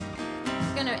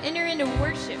going to enter into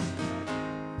worship.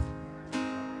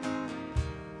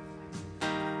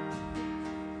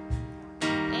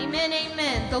 Amen,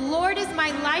 amen. The Lord is my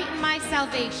light and my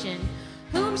salvation.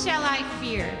 Whom shall I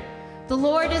fear? The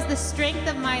Lord is the strength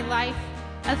of my life.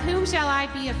 Of whom shall I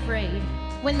be afraid?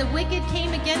 When the wicked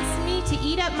came against me to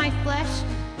eat up my flesh,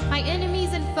 my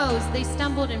enemies and foes, they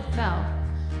stumbled and fell.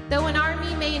 Though an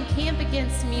army may encamp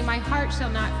against me, my heart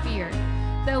shall not fear.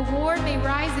 Though war may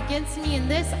rise against me, in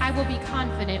this I will be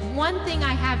confident. One thing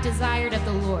I have desired of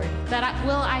the Lord,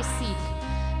 will I seek,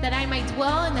 that I may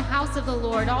dwell in the house of the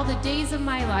Lord all the days of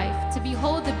my life, to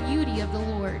behold the beauty of the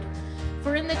Lord.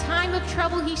 For in the time of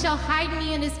trouble he shall hide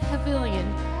me in his pavilion.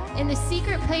 In the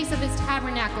secret place of his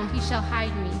tabernacle he shall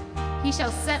hide me. He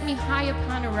shall set me high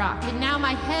upon a rock, and now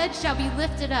my head shall be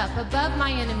lifted up above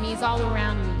my enemies all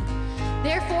around me.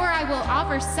 Therefore I will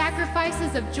offer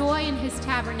sacrifices of joy in his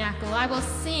tabernacle. I will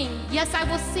sing, yes, I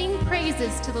will sing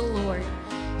praises to the Lord.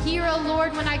 Hear, O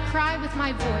Lord, when I cry with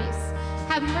my voice.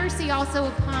 Have mercy also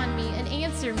upon me, and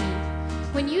answer me.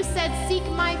 When you said, seek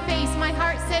my face, my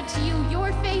heart said to you,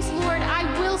 your face, Lord, I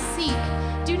will seek.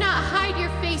 Do not hide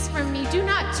your face from me. Do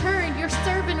not turn your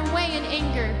servant away in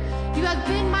anger. You have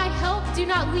been my help. Do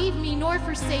not leave me nor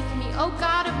forsake me, O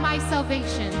God of my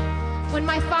salvation. When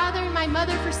my father and my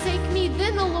mother forsake me,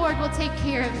 then the Lord will take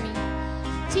care of me.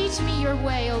 Teach me your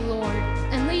way, O Lord,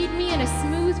 and lead me in a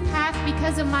smooth path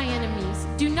because of my enemies.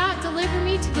 Do not deliver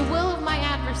me to the will of my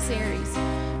adversaries.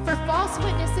 For false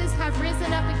witnesses have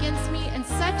risen up against me, and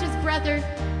such as brother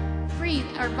breathe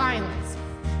our violence.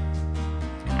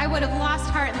 I would have lost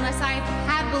heart unless I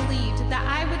had believed that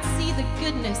I would see the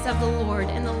goodness of the Lord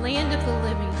in the land of the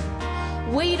living.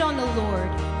 Wait on the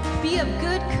Lord. Be of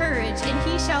good courage, and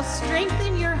he shall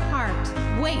strengthen your heart.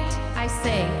 Wait, I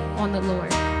say, on the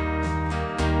Lord.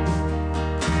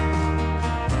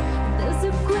 There's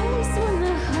a grace when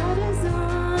the heart is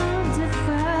under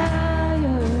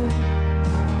fire.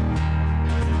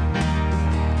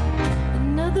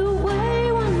 Another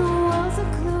way when the walls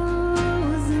are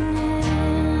closing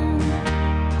in.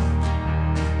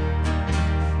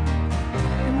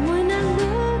 And when I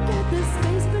look at the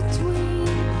space between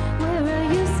where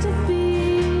I used to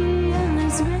be and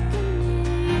this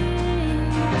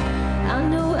reckoning, I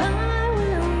know I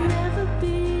will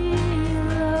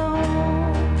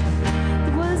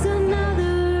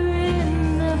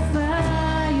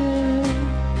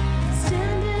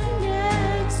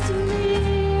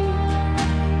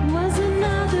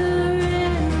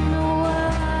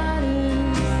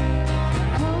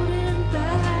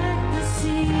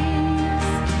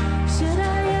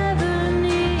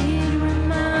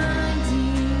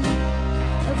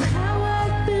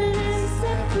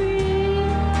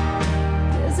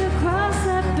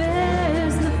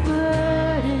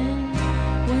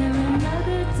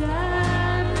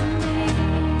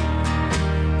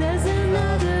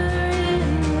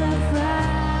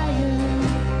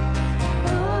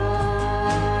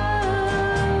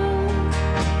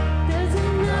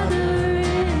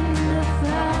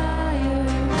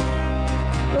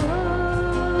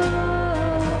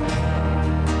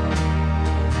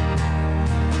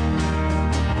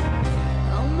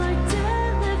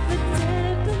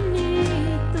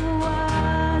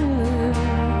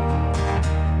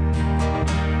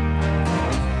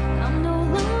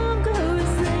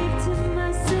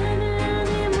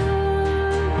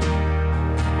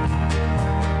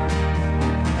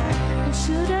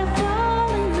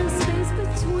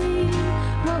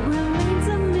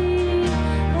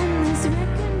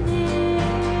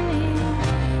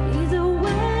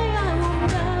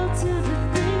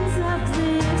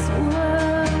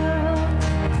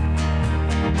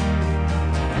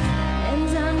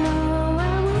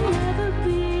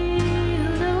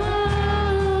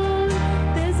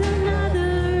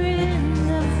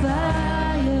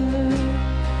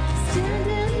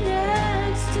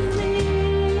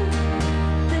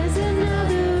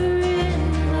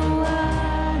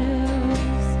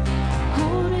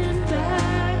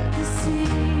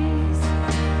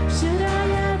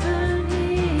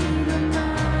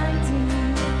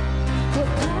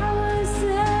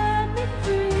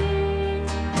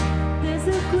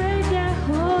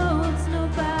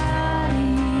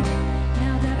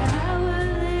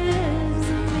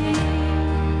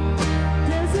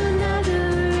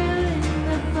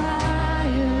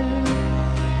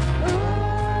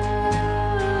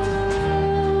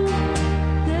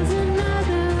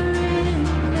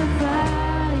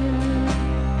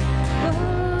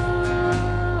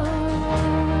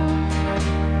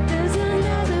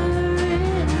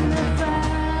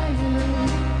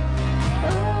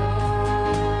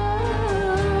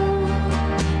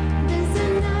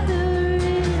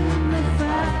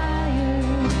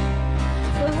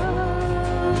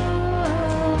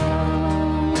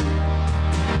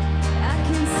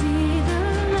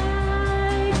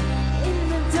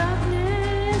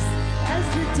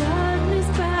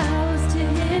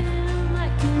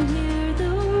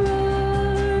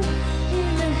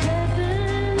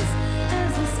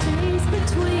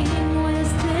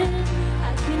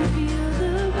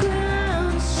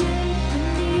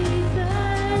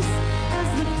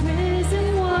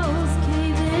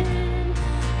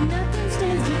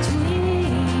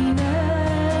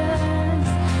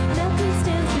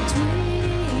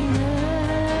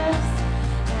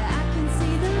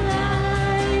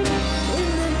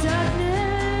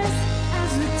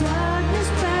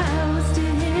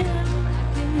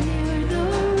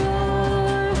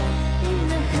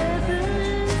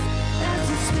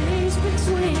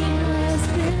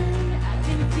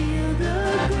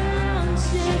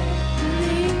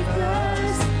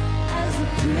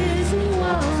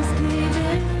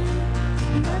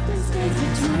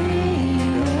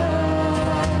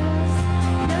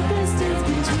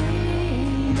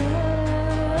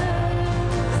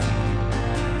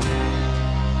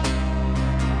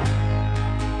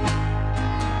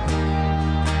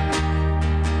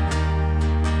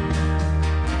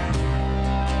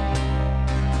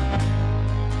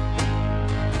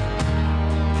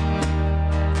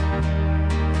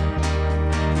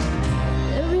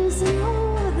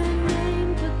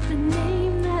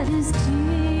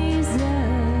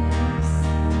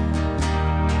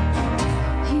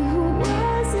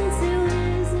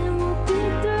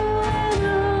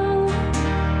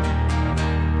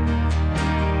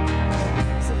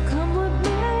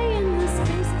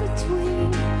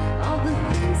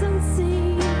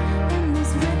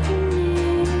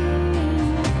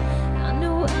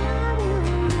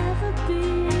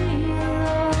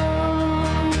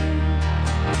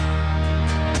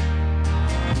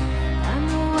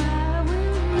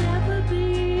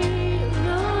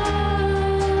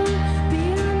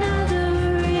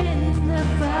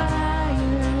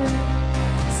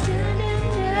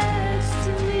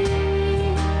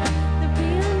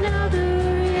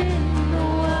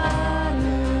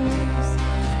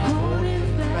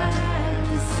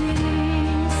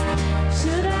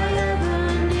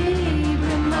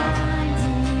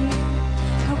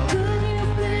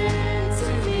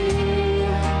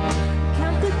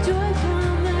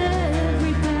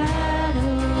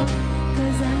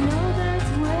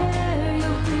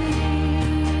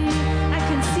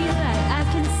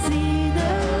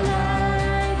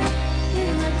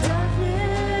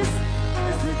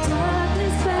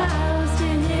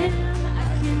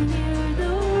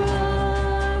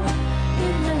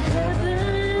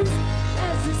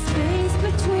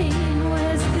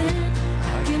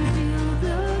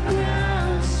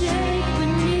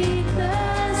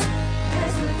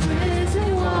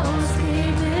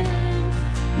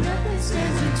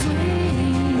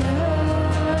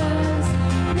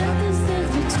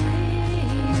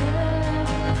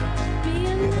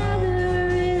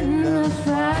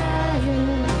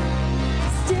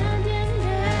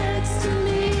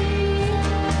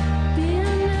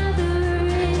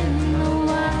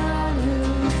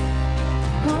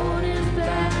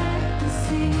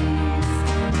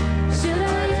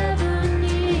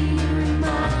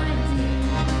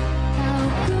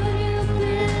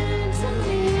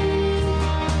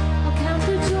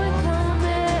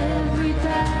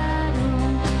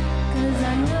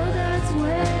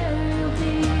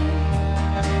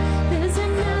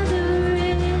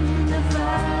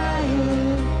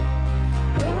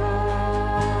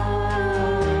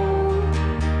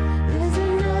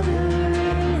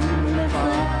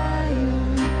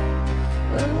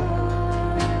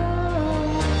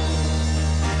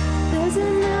There's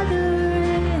another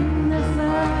in the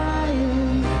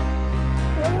fire.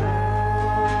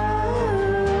 Oh,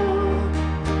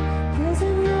 there's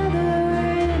another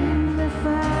in the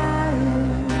fire.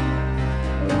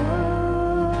 Oh.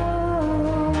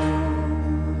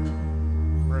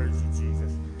 Praise you,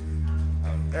 Jesus.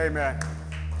 Amen.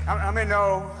 I may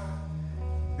know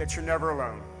that you're never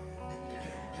alone.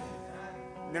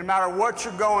 No matter what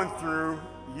you're going through,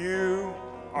 you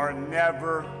are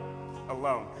never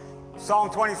alone. Psalm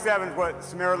 27 is what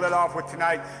Samira led off with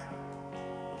tonight.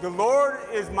 The Lord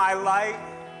is my light,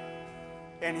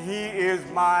 and he is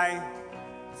my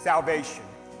salvation.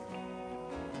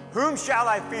 Whom shall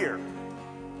I fear?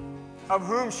 Of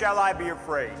whom shall I be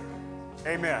afraid?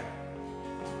 Amen.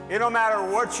 It don't matter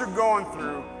what you're going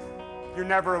through, you're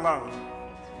never alone.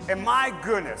 And my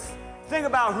goodness, think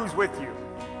about who's with you.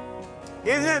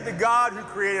 Isn't it the God who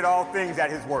created all things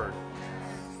at his word?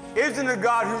 Isn't it the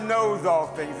God who knows all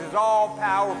things, is all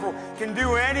powerful, can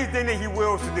do anything that he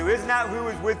wills to do? Isn't that who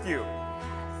is with you?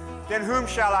 Then whom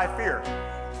shall I fear?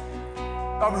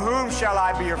 Of whom shall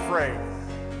I be afraid?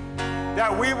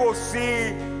 That we will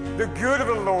see the good of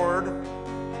the Lord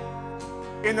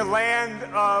in the land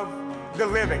of the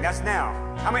living. That's now.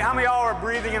 How many of y'all are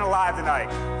breathing and alive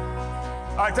tonight?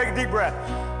 All right, take a deep breath.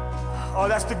 Oh,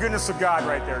 that's the goodness of God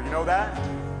right there. You know that?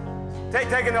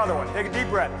 Take another one. Take a deep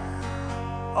breath.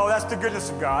 Oh, that's the goodness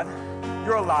of God.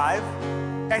 You're alive,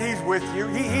 and he's with you.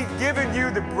 He's given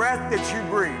you the breath that you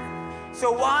breathe.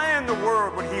 So why in the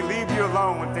world would he leave you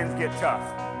alone when things get tough?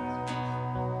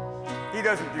 He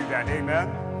doesn't do that.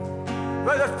 Amen.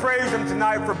 Let us praise him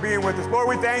tonight for being with us. Lord,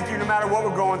 we thank you no matter what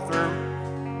we're going through.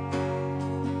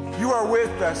 You are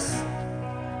with us.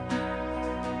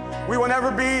 We will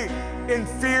never be in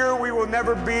fear. We will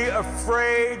never be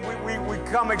afraid. We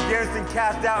come against and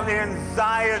cast out the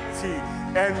anxiety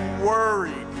and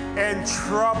worry and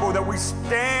trouble, that we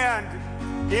stand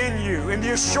in you, in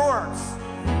the assurance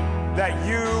that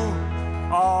you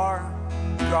are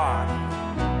God.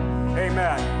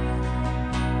 Amen.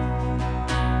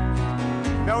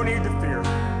 No need to fear.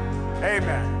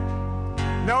 Amen.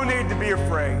 No need to be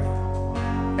afraid.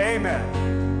 Amen.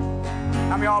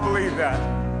 How many of y'all believe that?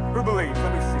 Who believes?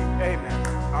 Let me see. Amen.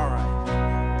 All right.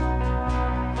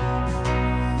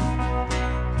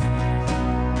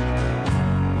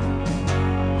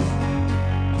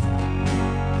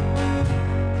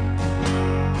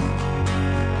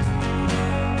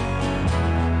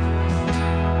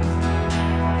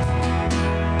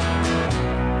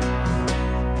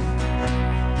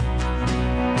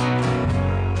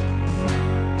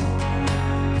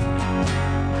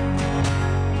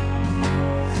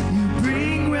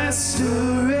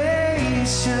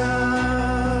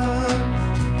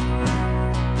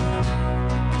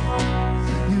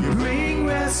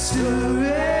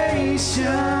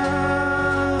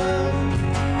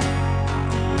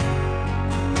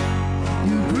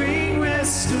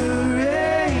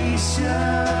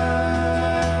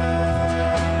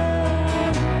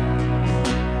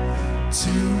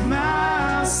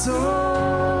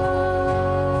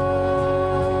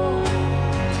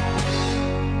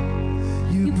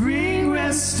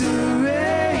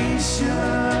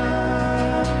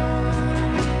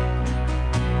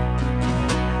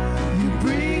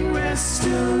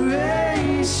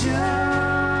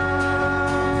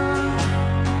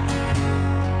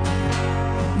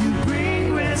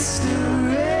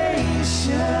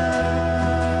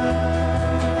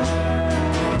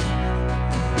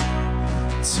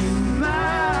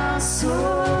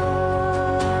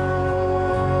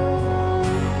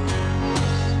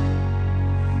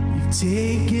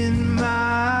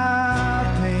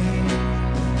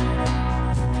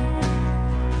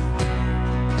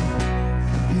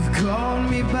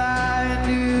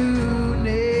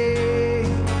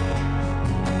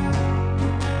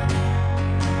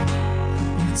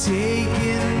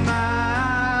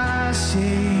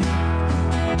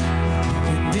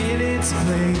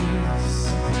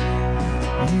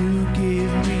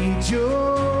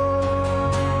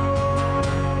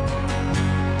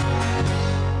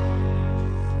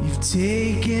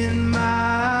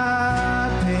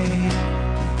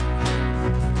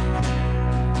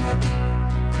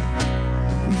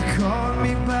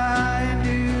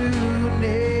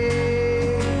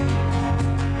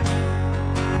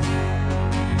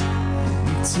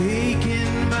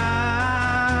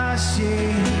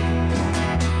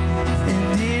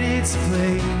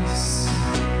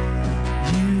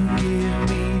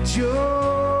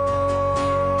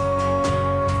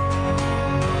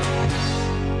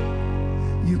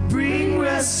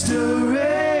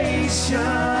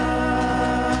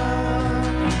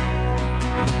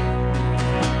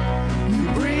 You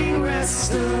bring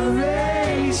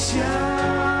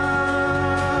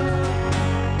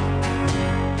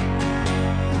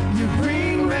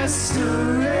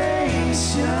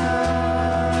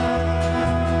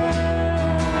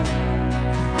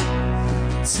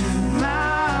to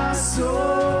my soul.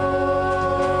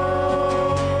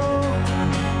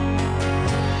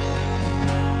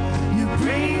 You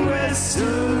bring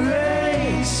restoration.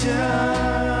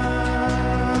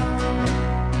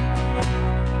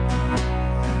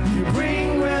 You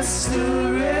bring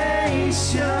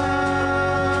restoration.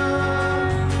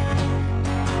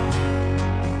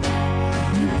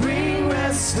 You bring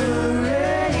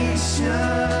restoration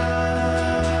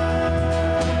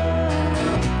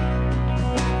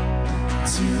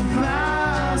to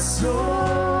my soul.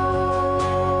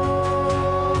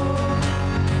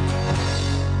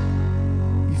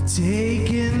 You've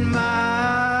taken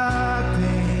my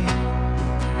pain.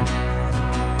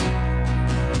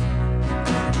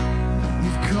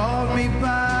 You've called me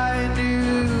by a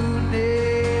new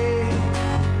name.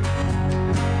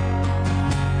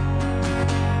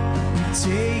 You've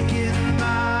taken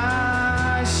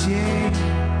my shame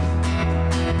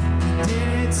and in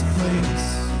its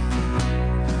place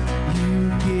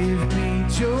you give me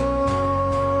joy.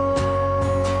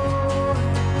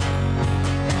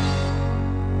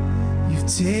 You've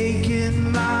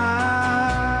taken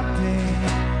my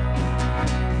pain.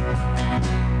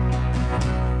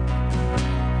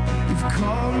 You've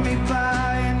called me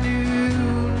by a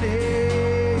new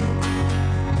name.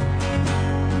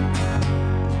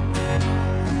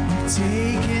 You've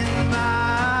taken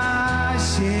my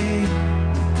shame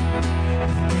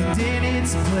and in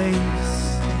its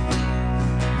place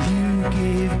you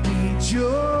give me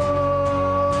joy.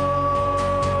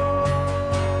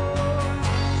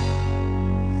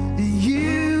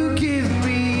 You give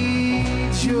me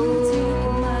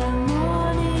joy. My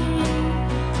morning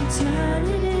and turn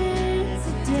it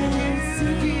into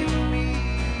dancing.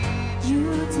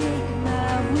 You take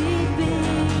my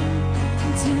weeping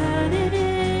and turn it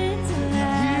into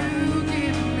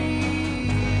laughing.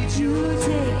 You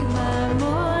take my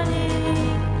morning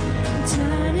and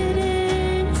turn it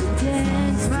into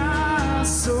dancing. My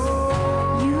soul.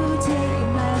 You take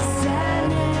my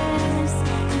sadness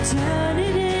and turn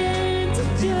it into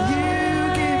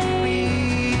joy.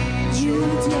 You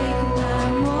take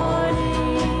my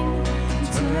mourning and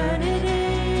turn it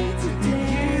into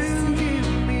dancing.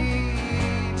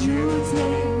 You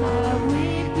take my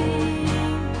weeping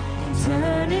and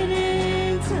turn it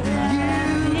into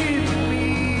laughing.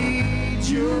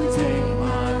 You take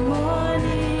my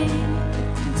mourning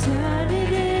and turn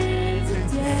it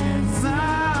into dancing.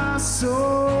 My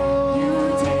soul. You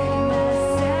take my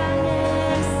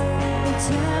sadness and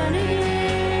turn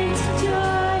it into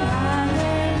joy.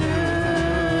 Hallelujah,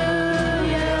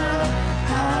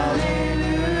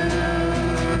 hallelujah.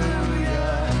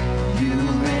 You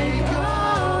make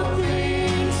all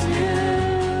things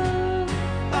new,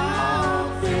 all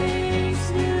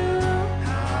things new.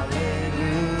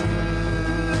 Hallelujah,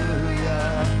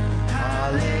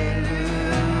 hallelujah.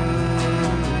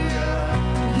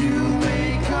 You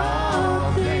make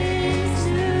all Things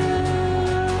new,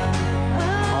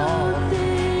 all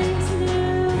things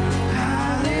new.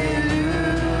 hallelujah,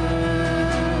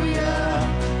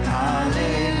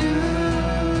 hallelujah.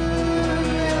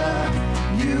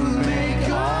 You make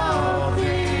all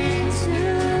Things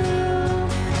new,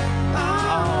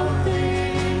 all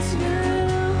things new.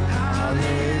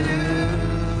 hallelujah,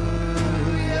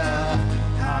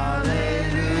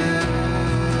 hallelujah.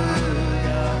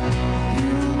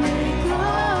 You make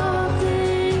all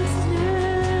things new.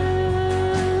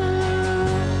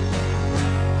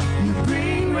 You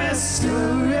bring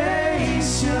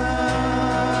restoration.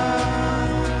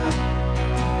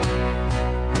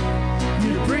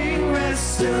 You bring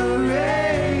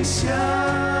restoration.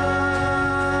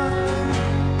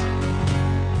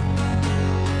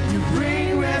 You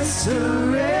bring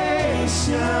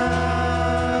restoration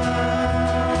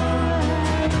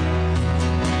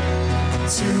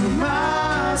to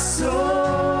my soul.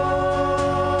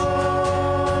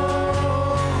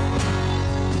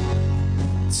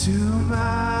 To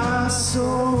my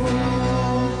soul.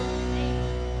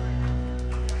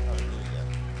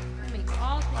 Makes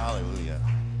all things Hallelujah.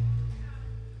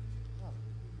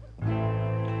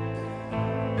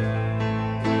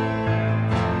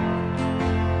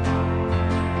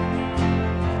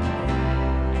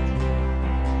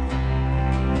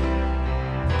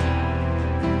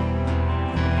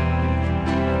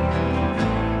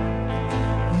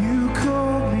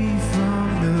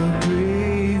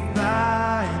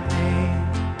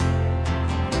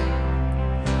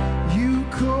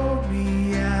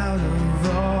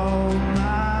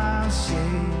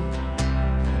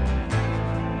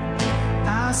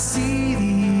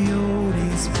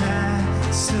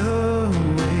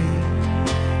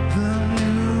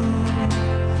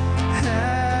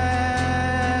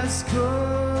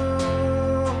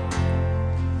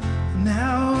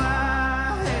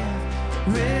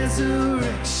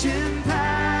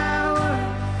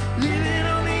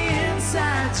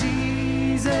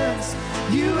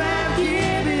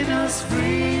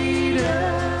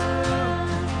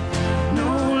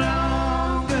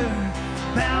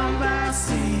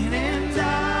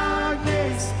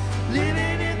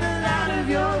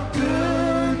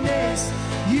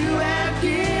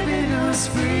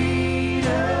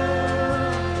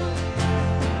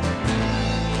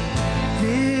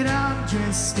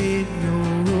 trust in your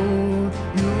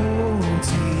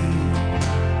royalty.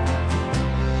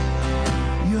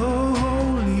 Your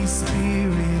Holy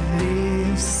Spirit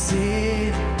lives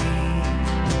in me.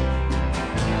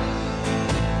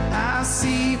 I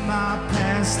see my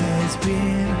past has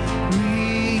been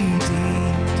redeemed.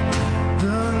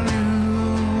 The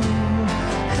new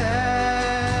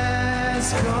has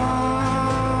come.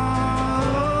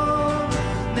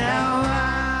 Now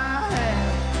I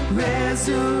have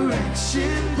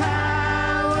resurrection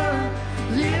power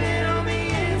living on the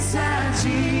inside.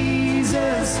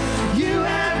 Jesus, you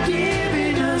have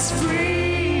given us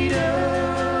freedom.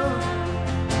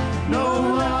 No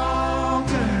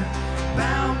longer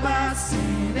bound by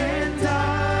sin and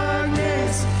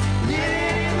darkness,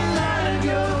 living in the light of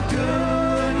your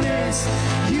goodness.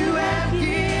 You have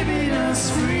given us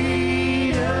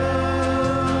freedom.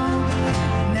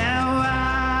 Now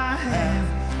I have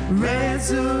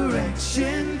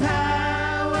resurrection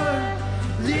power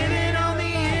living on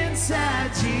the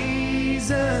inside.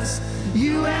 Jesus,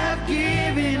 you have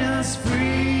given us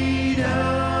freedom.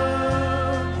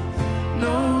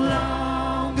 No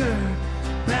longer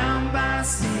bound by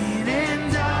sin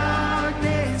and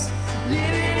darkness,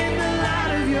 living in the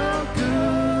light of your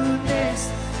goodness.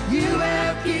 You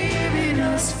have given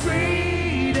us freedom.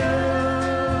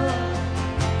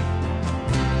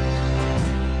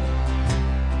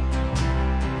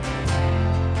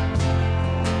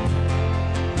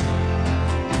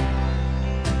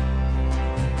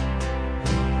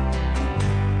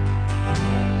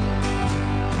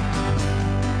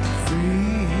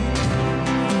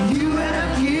 You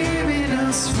have given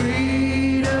us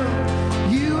freedom.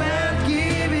 You have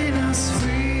given us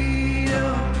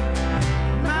freedom.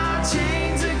 My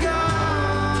chains are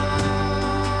gone.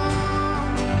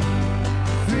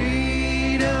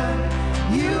 Freedom.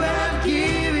 You have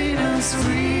given us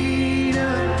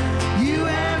freedom. You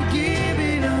have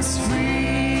given us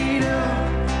freedom.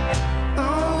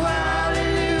 Oh,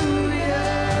 hallelujah.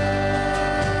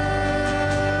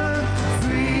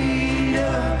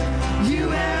 Freedom. You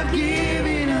have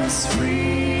given us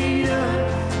freedom.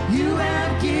 You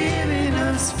have given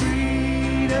us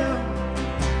freedom.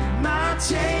 My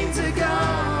chains are gone.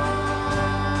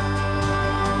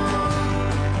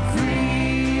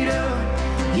 Freedom.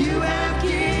 You have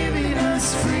given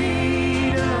us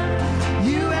freedom.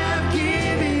 You have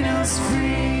given us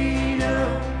freedom.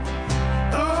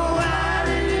 Oh,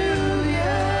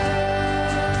 hallelujah.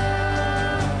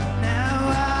 Now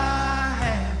I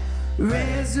have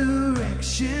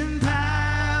resurrection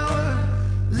power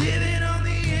living on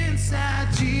the inside.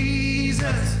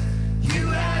 Jesus, you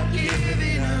have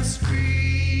given us freedom.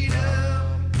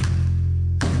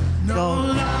 No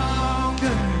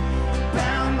longer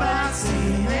bound by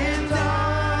sin and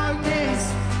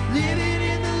darkness, living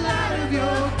in the light of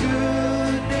your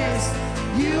goodness.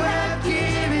 You have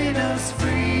given us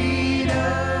freedom.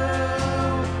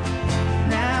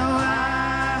 Now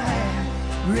I have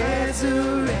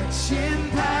resurrection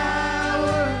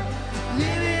power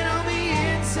living on the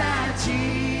inside.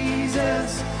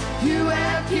 Jesus, you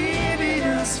have given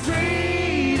us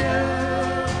freedom.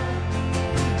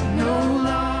 No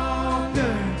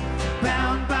longer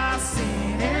bound by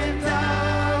sin and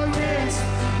darkness,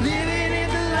 living in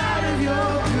the light of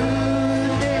your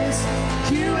goodness.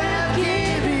 You have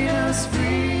given us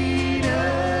freedom.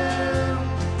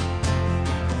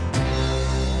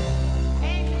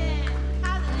 Amen.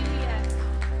 Hallelujah.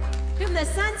 Whom the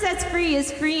Son sets free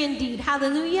is free indeed.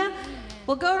 Hallelujah.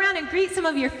 We'll go around and greet some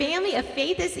of your family of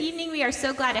faith this evening. We are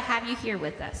so glad to have you here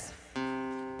with us.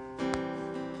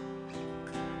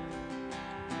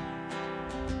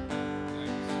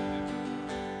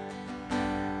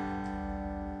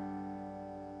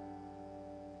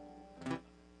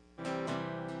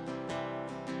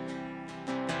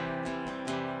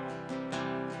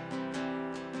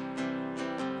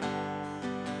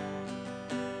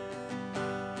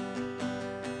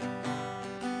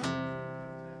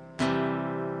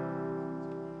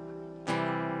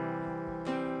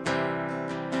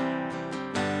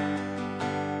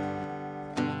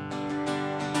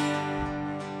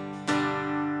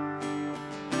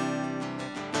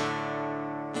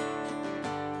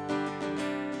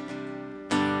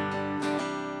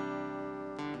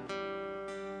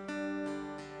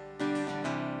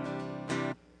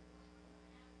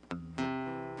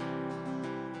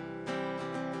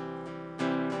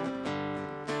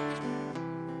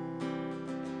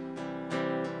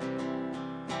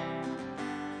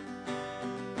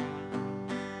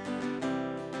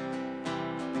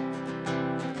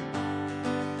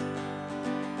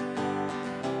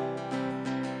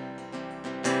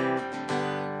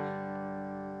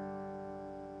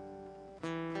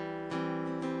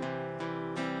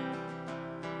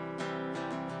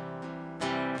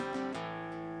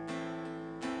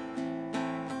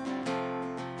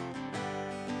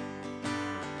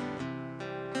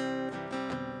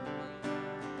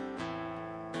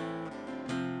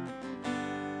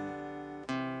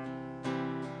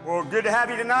 Well, good to have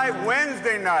you tonight.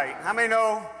 Wednesday night. How many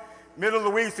know middle of the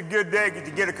week's a good day because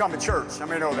you get to come to church? How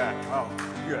many know that? Oh,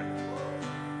 good.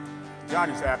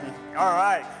 Johnny's happy. All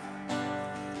right.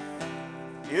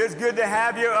 It is good to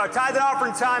have you. Tithe and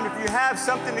offering time. If you have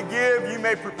something to give, you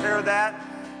may prepare that.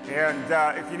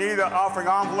 And if you need an offering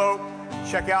envelope,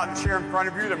 check out the chair in front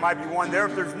of you. There might be one there.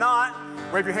 If there's not,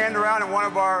 wave your hand around and one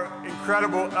of our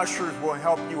incredible ushers will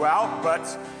help you out.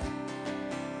 But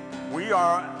we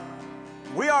are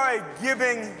a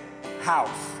giving house.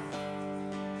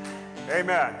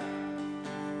 Amen.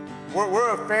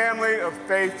 We're a family of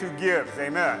faith who gives.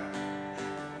 Amen.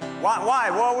 Why?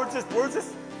 Well, we're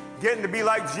just getting to be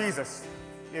like Jesus.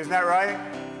 Isn't that right?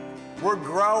 We're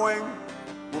growing.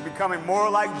 We're becoming more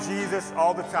like Jesus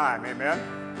all the time. Amen.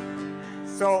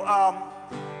 So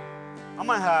I'm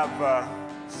going to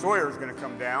have Sawyer's going to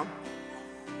come down.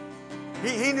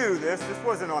 He knew this. This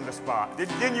wasn't on the spot.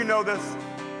 Didn't you know this?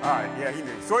 All right, yeah, he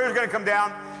knew. Sawyer's going to come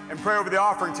down and pray over the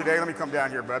offering today. Let me come down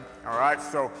here, bud. All right,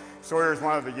 so Sawyer's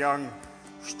one of the young,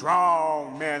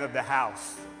 strong men of the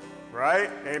house, right?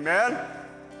 Amen?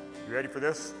 You ready for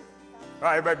this? All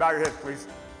right, everybody bow your heads, please.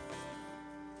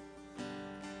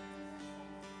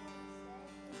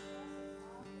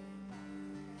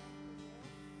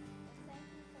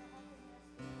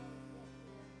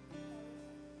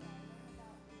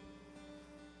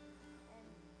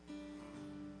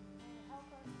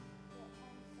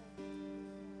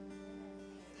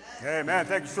 Amen.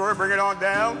 Thank you, Sawyer. Bring it on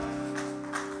down.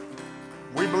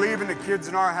 We believe in the kids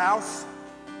in our house.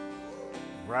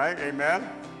 Right? Amen.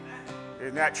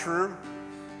 Isn't that true?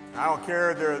 I don't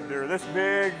care if they're this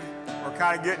big or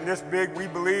kind of getting this big. We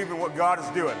believe in what God is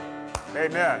doing.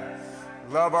 Amen.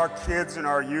 Love our kids and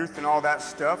our youth and all that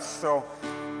stuff. So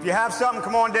if you have something,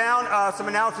 come on down. Some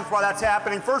announcements while that's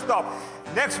happening. First off,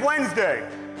 next Wednesday.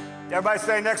 Everybody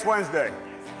say next Wednesday.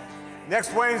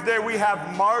 Next Wednesday, we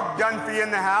have Mark Dunphy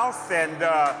in the house, and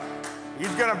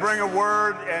he's going to bring a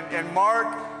word. And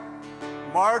Mark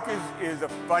is a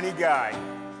funny guy,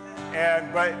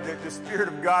 but the Spirit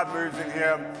of God moves in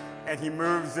him, and he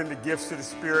moves in the gifts of the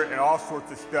Spirit and all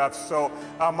sorts of stuff. So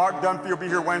Mark Dunphy will be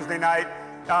here Wednesday night.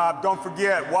 Don't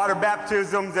forget, water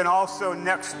baptisms and also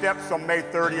next steps on May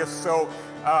 30th. So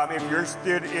if you're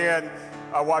interested in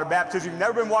water baptism, you've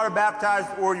never been water baptized,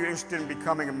 or you're interested in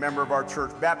becoming a member of our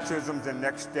church, baptisms and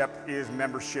next step is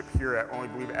membership here at Only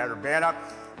Believe at Urbana.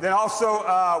 Then also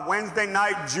Wednesday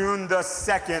night, June the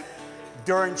 2nd,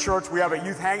 during church, we have a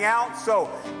youth hangout.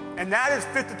 And that is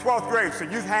 5th to 12th grade. So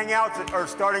youth hangouts are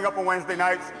starting up on Wednesday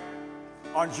nights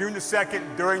on June the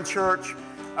 2nd during church.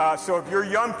 So if your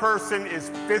young person is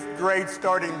 5th grade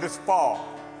starting this fall,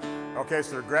 okay,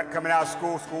 so they're coming out of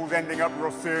school, school's ending up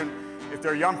real soon. If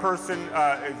they're a young person,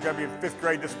 it's going to be in 5th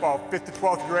grade this fall. 5th to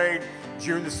 12th grade,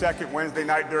 June the 2nd, Wednesday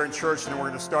night during church, and then we're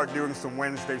going to start doing some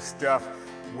Wednesday stuff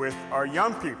with our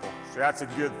young people. So that's a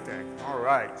good thing. All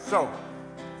right. So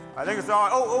I think it's all.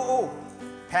 Oh,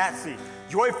 Patsy.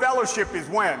 Joy Fellowship is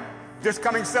when? This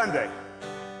coming Sunday.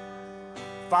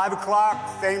 5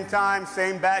 o'clock, same time,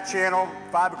 same bat channel,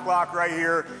 5 o'clock right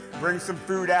here. Bring some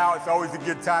food out. It's always a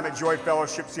good time at Joy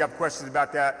Fellowship. So you have questions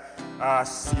about that,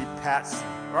 see Patsy.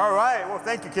 All right. Well,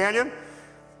 thank you, Canyon.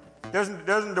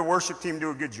 Doesn't the worship team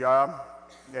do a good job?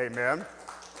 Amen.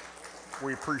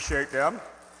 We appreciate them.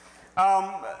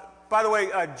 By the way,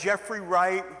 Jeffrey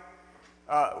Wright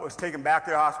was taken back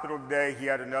to the hospital today. He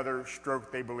had another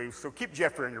stroke, they believe. So keep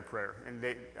Jeffrey in your prayer. And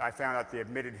I found out they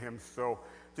admitted him. So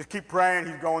just keep praying.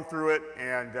 He's going through it.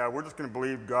 And we're just going to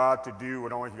believe God to do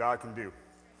what only God can do.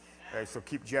 Okay, so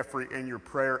keep Jeffrey in your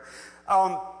prayer.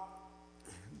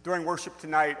 During worship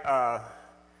tonight,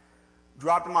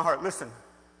 dropped in my heart. Listen,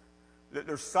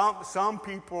 there's some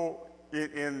people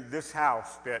in this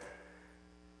house that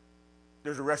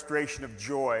there's a restoration of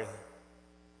joy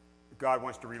that God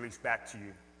wants to release back to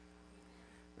you.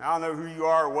 Now, I don't know who you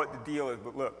are or what the deal is,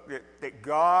 but look, that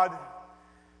God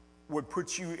would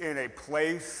put you in a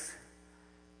place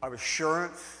of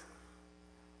assurance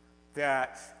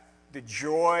that the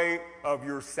joy of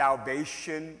your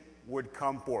salvation would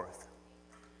come forth.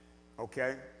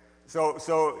 Okay?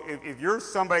 So if you're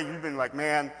somebody, you've been like,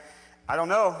 man, I don't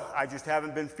know, I just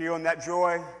haven't been feeling that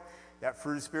joy, that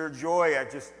fruit of Spirit joy,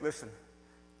 listen,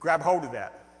 grab hold of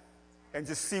that and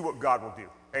just see what God will do.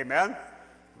 Amen?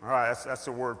 All right, that's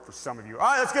a word for some of you. All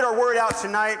right, let's get our word out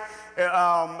tonight.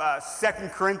 2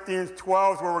 Corinthians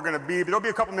 12 is where we're going to be, but it'll be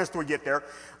a couple minutes till we get there.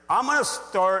 I'm going to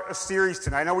start a series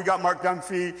tonight. I know we got Mark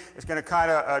Dunphy. It's going to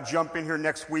kind of jump in here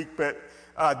next week, but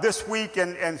this week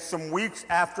and some weeks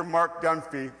after Mark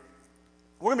Dunphy,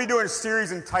 we're going to be doing a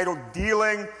series entitled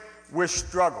Dealing with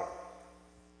Struggle.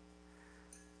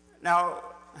 Now,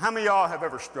 How many of y'all have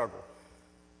ever struggled?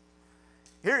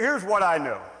 Here's what I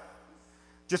know.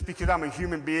 Just because I'm a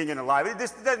human being and alive.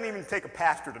 This doesn't even take a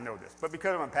pastor to know this, but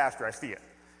because I'm a pastor, I see it.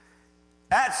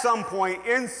 At some point,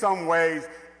 in some ways,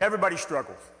 everybody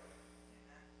struggles.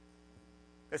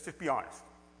 Let's just be honest.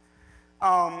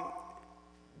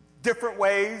 Different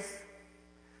ways,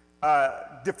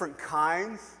 different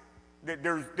kinds.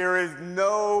 There is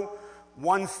no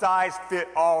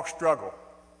one-size-fit-all struggle.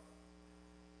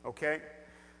 Okay?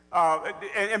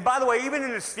 And by the way, even in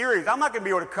this series, I'm not going to be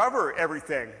able to cover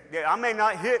everything. I may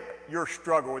not hit your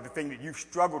struggle or the thing that you've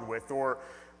struggled with or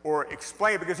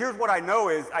explain it, because here's what I know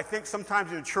is I think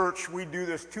sometimes in the church we do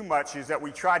this too much, is that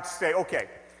we try to say, okay,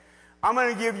 I'm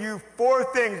going to give you 4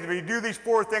 things. If you do these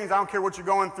 4 things, I don't care what you're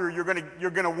going through, you're going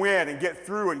to win and get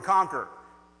through and conquer.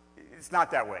 It's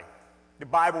not that way. The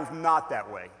Bible's not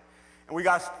that way. And we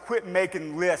got to quit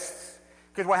making lists.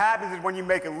 Because what happens is when you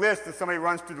make a list and somebody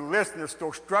runs through the list and they're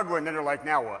still struggling, then they're like,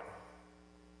 now what?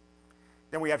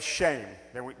 Then we have shame.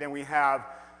 Then we have,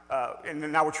 and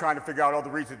then now we're trying to figure out all the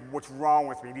reasons, what's wrong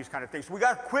with me, these kind of things. So we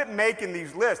got to quit making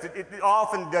these lists. It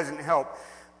often doesn't help.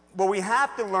 What we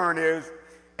have to learn is,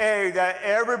 A, that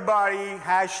everybody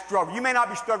has struggled. You may not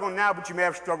be struggling now, but you may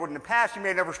have struggled in the past. You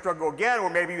may never struggle again, or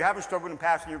maybe you haven't struggled in the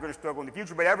past and you're going to struggle in the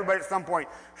future. But everybody at some point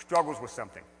struggles with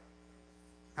something.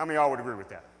 How many of y'all would agree with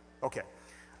that? Okay.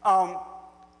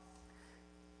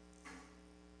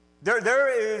 There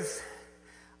is,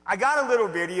 I got a little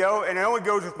video, and it only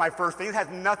goes with my first thing. It has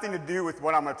nothing to do with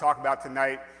what I'm going to talk about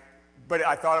tonight, but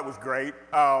I thought it was great.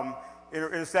 In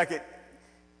a second,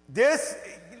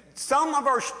 some of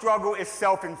our struggle is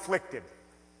self-inflicted.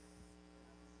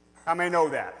 I may know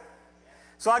that.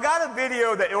 So I got a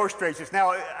video that illustrates this.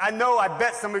 Now, I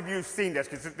bet some of you have seen this,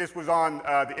 because this was on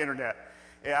the internet.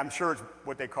 I'm sure it's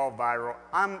what they call viral.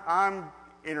 I'm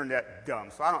internet dumb,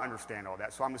 so I don't understand all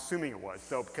that. So I'm assuming it was.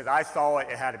 So because I saw it,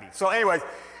 it had to be. So anyways,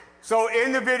 so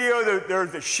in the video,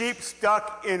 there's a sheep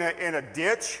stuck in a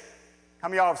ditch. How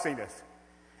many of y'all have seen this?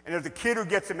 And there's a kid who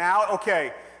gets him out.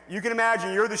 Okay, you can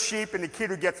imagine you're the sheep and the kid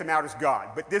who gets him out is God.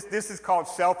 But this is called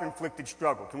self-inflicted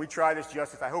struggle. Can we try this,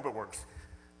 Justice? I hope it works.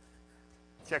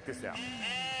 Check this out.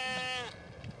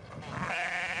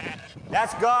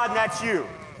 That's God and that's you.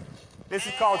 This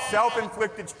is called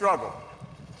self-inflicted struggle.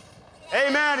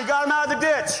 Amen, he got him out of the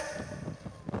ditch.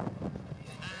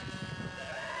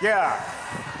 Yeah.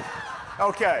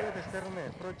 Okay.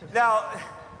 Now,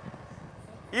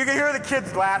 you can hear the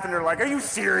kids laughing. They're like, are you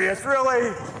serious?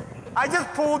 Really? I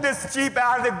just pulled this sheep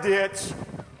out of the ditch.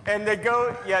 And they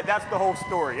go, yeah, that's the whole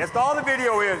story. That's all the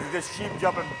video is this sheep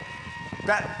jumping.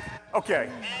 Okay.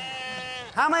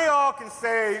 How many of y'all can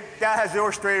say that has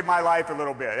illustrated my life a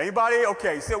little bit? Anybody?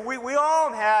 Okay, so we all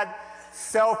have had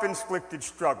self-inflicted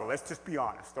struggle. Let's just be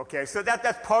honest, okay? So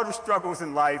that's part of struggles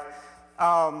in life.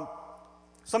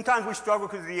 Sometimes we struggle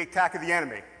because of the attack of the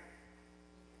enemy.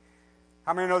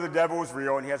 How many know the devil is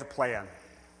real and he has a plan?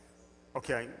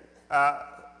 Okay.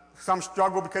 Some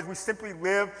struggle because we simply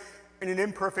live in an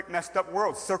imperfect, messed up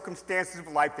world. Circumstances of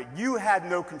life that you had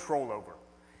no control over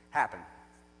happen,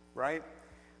 right?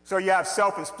 So you have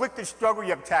self-inflicted struggle, you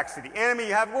have attacks to the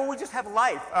enemy, we just have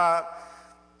life.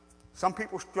 Some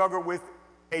people struggle with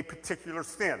a particular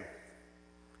sin.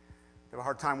 They have a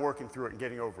hard time working through it and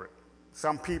getting over it.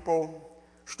 Some people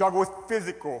struggle with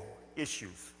physical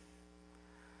issues.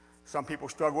 Some people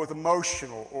struggle with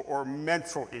emotional or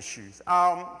mental issues.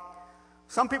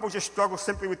 Some people just struggle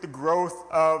simply with the growth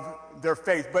of their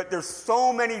faith. But there's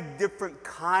so many different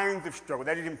kinds of struggle.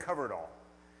 That didn't even cover it all.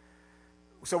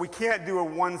 So we can't do a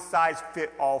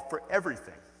one-size-fit-all for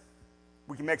everything.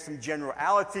 We can make some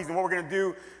generalities, and what we're going to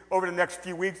do over the next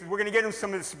few weeks is we're going to get into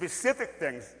some of the specific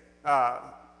things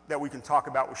that we can talk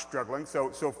about with struggling.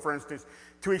 So for instance,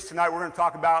 2 weeks tonight, we're going to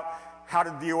talk about how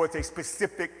to deal with a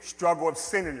specific struggle of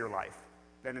sin in your life.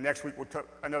 Then the next week, we'll talk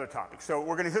another topic. So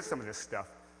we're going to hit some of this stuff.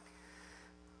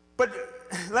 But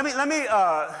let me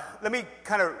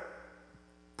kind of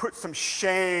put some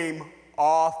shame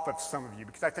off of some of you,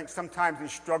 because I think sometimes in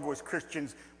struggle as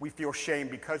Christians, we feel shame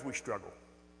because we struggle.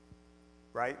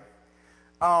 Right?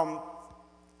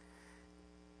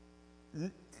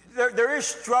 There is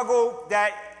struggle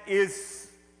that is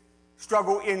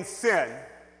struggle in sin,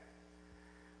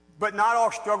 but not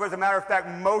all struggle. As a matter of fact,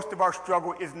 most of our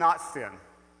struggle is not sin.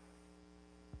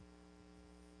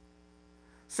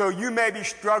 So you may be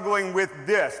struggling with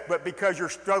this, but because you're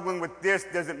struggling with this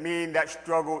doesn't mean that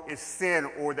struggle is sin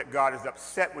or that God is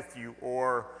upset with you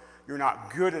or you're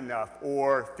not good enough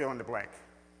or fill in the blank.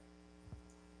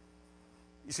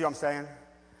 You see what I'm saying?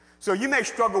 So you may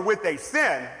struggle with a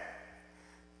sin,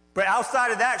 but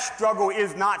outside of that, struggle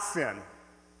is not sin.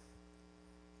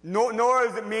 Nor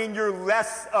does it mean you're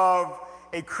less of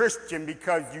a Christian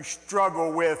because you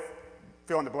struggle with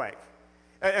fill in the blank.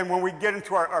 And when we get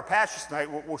into our passage tonight,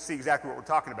 we'll see exactly what we're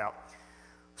talking about.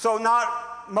 So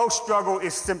most struggle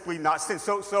is simply not sin.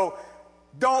 So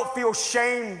don't feel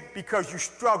shame because you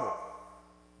struggle.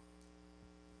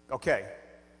 Okay.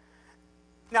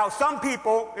 Now, some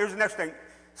people, here's the next thing.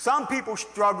 Some people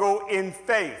struggle in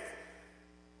faith.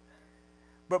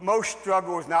 But most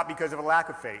struggle is not because of a lack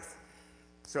of faith.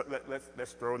 So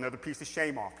let's throw another piece of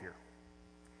shame off here.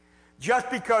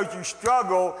 Just because you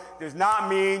struggle does not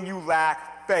mean you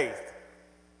lack faith.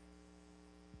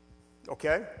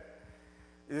 Okay?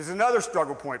 This is another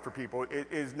struggle point for people. It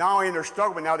is not only in their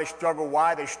struggle, but now they struggle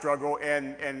why they struggle.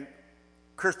 And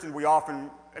Christians, we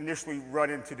often initially run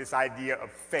into this idea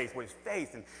of faith. What is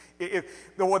faith?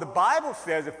 And what the Bible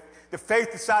says, if the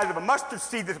faith the size of a mustard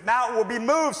seed, this mountain will be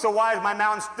moved. So why is my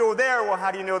mountain still there? Well,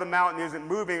 how do you know the mountain isn't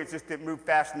moving? It's just didn't move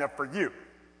fast enough for you.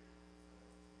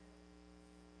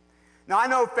 Now, I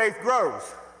know faith grows.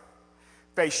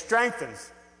 Faith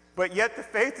strengthens. But yet the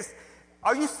faith is,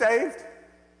 are you saved?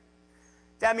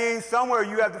 That means somewhere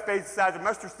you have the faith the size of a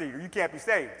mustard seed, or you can't be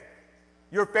saved.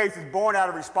 Your faith is born out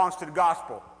of response to the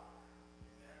gospel.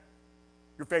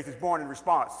 Your faith is born in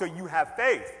response. So you have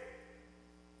faith.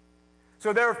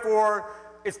 So therefore,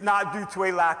 it's not due to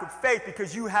a lack of faith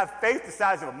because you have faith the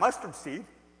size of a mustard seed.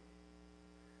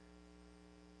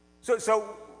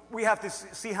 So we have to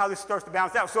see how this starts to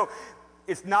balance out. So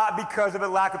it's not because of a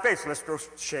lack of faith. So let's throw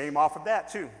shame off of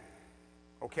that too.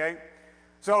 Okay?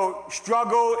 So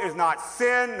struggle is not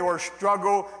sin, nor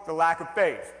struggle the lack of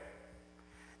faith.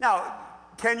 Now,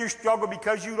 can you struggle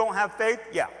because you don't have faith?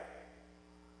 Yeah.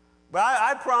 But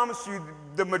I promise you,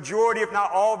 the majority, if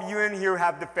not all of you in here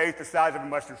have the faith the size of a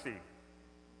mustard seed.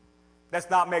 Let's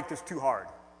not make this too hard.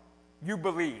 You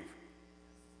believe.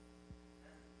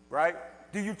 Right?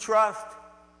 Do you trust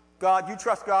God? You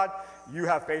trust God? You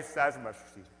have faith the size of a mustard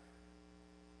seed.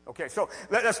 Okay, so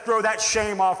let's throw that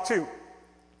shame off too.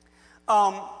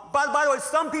 By the way,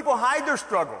 some people hide their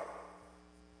struggle.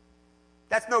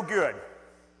 That's no good.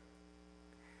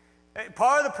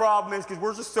 Part of the problem is because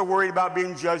we're just so worried about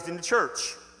being judged in the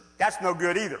church. That's no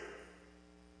good either.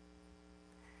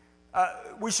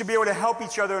 We should be able to help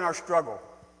each other in our struggle.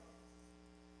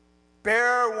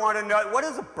 Bear one another. What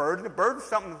is a burden? A burden is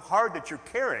something hard that you're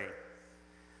carrying.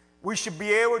 We should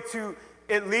be able to,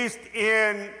 at least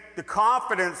in the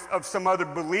confidence of some other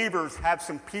believers, have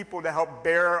some people to help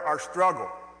bear our struggle.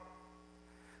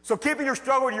 So keeping your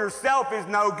struggle to yourself is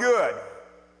no good.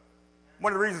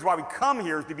 One of the reasons why we come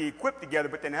here is to be equipped together,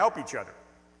 but then help each other.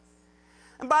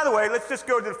 And by the way, let's just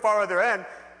go to the far other end.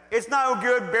 It's no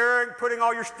good putting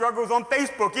all your struggles on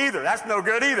Facebook either. That's no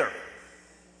good either.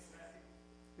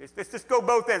 Let's just go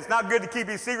both ends. It's not good to keep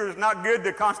your secrets. It's not good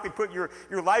to constantly put your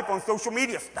life on social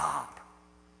media. Stop.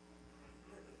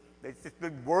 It's just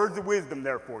the words of wisdom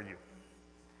there for you.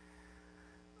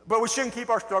 But we shouldn't keep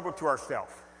our struggle to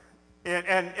ourselves.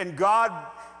 And God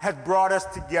has brought us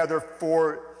together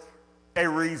for a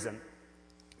reason.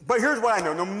 But here's what I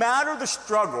know. No matter the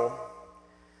struggle,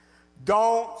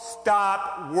 don't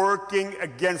stop working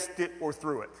against it or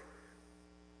through it.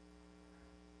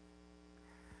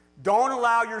 Don't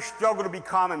allow your struggle to be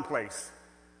commonplace.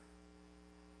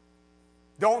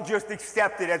 Don't just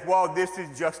accept it as, well, this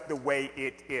is just the way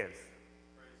it is.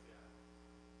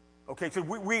 Okay, so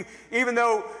we even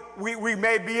though we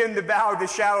may be in the valley of the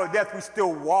shadow of death, we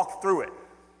still walk through it.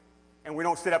 And we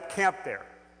don't set up camp there.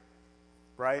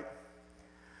 Right?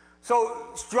 So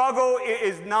struggle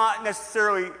is not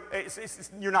necessarily,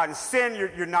 you're not in sin,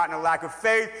 you're not in a lack of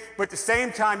faith, but at the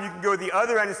same time you can go to the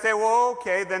other end and say, well,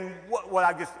 okay, then what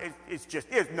I just, it just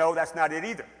is. No, that's not it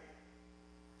either.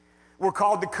 We're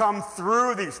called to come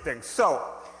through these things. So,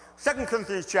 2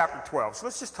 Corinthians chapter 12. So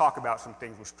let's just talk about some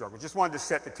things with struggle. Just wanted to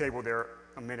set the table there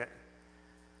a minute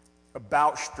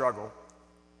about struggle.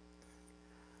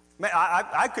 Man,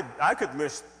 I could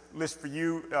list for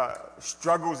you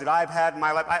struggles that I've had in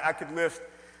my life. I could list,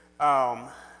 oh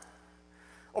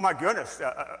my goodness,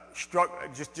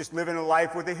 just living a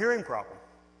life with a hearing problem.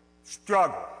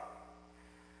 Struggle.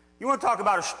 You want to talk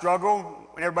about a struggle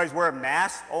when everybody's wearing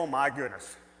masks? Oh my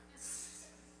goodness.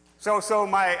 So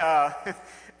my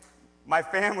my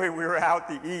family, we were out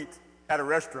to eat at a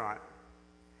restaurant,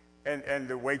 and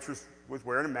the waitress was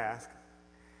wearing a mask,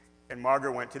 and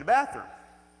Margaret went to the bathroom,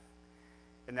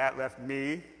 and that left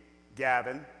me,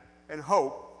 Gavin, and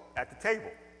Hope at the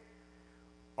table.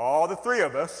 All the three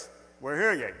of us wear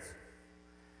hearing aids.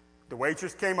 The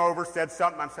waitress came over, said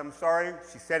something. I said, I'm sorry.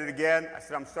 She said it again. I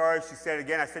said, I'm sorry. She said it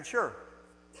again. I said, sure.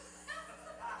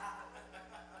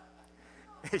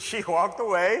 She walked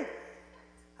away.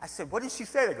 I said, what did she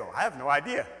say? They go, I have no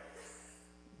idea.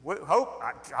 What, hope?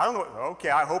 I don't know. Okay,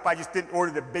 I hope I just didn't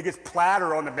order the biggest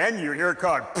platter on the menu. Here it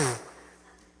comes.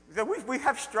 So we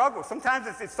have struggles. Sometimes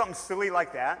it's something silly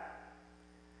like that.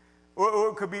 Or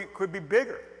it could be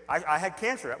bigger. I had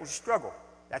cancer. That was a struggle.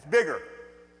 That's bigger.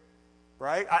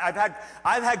 Right?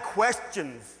 I've had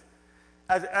questions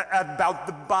about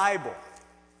the Bible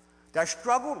that I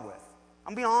struggled with.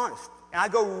 I'm being honest. And I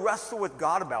go wrestle with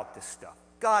God about this stuff.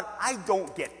 God, I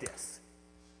don't get this.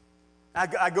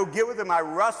 I go get with him. I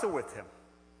wrestle with him.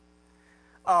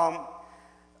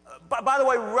 By the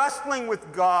way, wrestling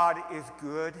with God is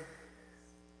good.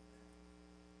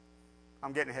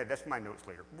 I'm getting ahead. That's my notes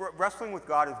later. Wrestling with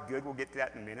God is good. We'll get to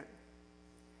that in a minute.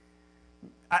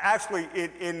 Actually,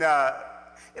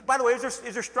 by the way, is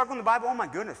there struggle in the Bible? Oh, my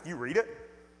goodness. Do you read it?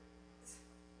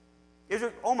 Is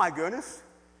it? Oh, my goodness.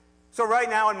 So right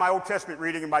now in my Old Testament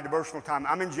reading in my devotional time,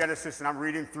 I'm in Genesis and I'm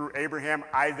reading through Abraham,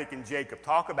 Isaac, and Jacob.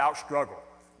 Talk about struggle.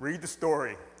 Read the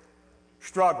story.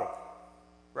 Struggle.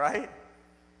 Right?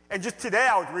 And just today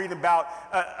I was reading about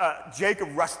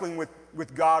Jacob wrestling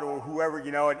with God or whoever,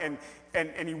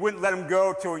 and he wouldn't let him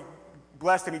go till he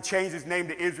blessed him. He changed his name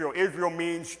to Israel. Israel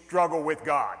means struggle with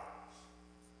God.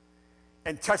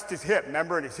 And touched his hip,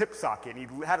 remember, in his hip socket, and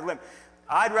he had a limp.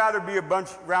 I'd rather be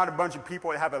around a bunch of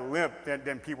people that have a limp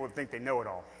than people that think they know it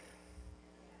all.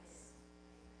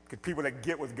 Because people that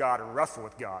get with God and wrestle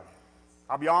with God.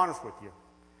 I'll be honest with you.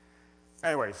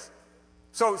 Anyways,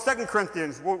 so 2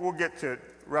 Corinthians, we'll get to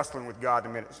wrestling with God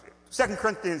in a minute. 2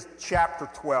 Corinthians chapter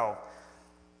 12.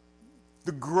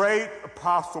 The great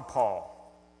Apostle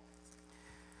Paul.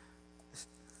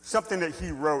 Something that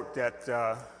he wrote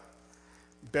that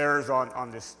bears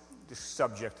on this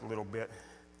subject a little bit.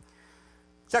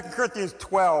 2 Corinthians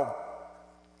 12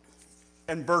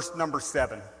 and verse number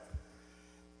 7.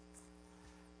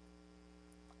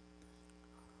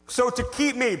 So to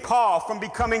keep me, Paul, from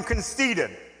becoming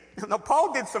conceited. Now,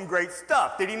 Paul did some great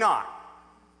stuff, did he not?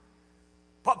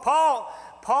 Paul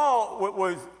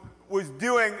was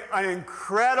doing an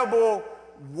incredible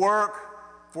work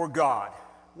for God,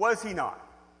 was he not?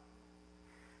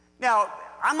 Now,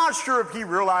 I'm not sure if he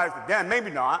realized it then,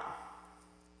 maybe not.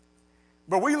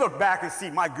 But we look back and see,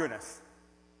 my goodness,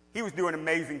 he was doing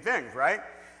amazing things, right?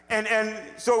 And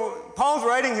so Paul's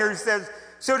writing here, he says,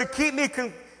 so to keep me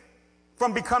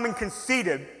from becoming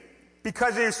conceited,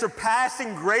 because of his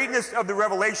surpassing greatness of the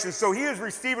revelation. So he is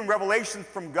receiving revelations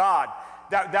from God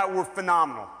that were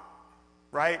phenomenal,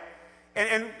 right?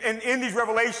 And in these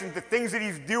revelations, the things that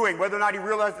he's doing, whether or not he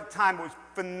realized at the time, was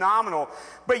phenomenal.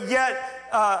 But yet,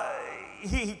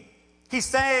 he's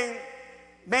saying,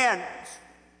 man,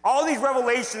 all these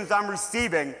revelations I'm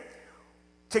receiving,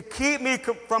 to keep me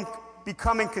from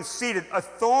becoming conceited, a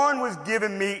thorn was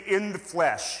given me in the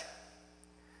flesh,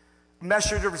 a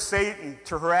messenger of Satan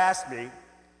to harass me,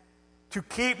 to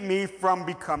keep me from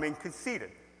becoming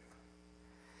conceited.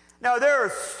 Now, there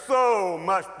is so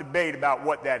much debate about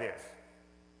what that is.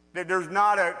 There's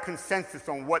not a consensus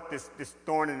on what this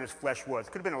thorn in his flesh was.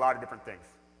 It could have been a lot of different things.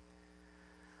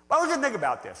 But I want you to think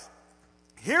about this.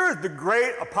 Here is the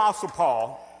great Apostle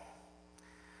Paul,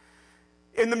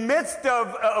 in the midst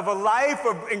of a life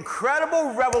of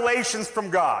incredible revelations from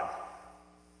God.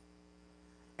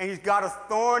 And he's got a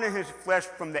thorn in his flesh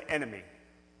from the enemy.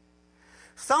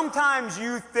 Sometimes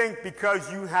you think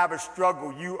because you have a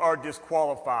struggle, you are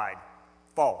disqualified.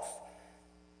 False.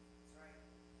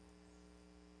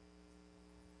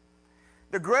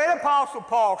 The great Apostle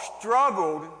Paul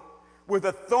struggled with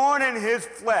a thorn in his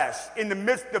flesh in the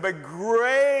midst of a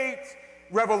great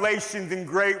revelations and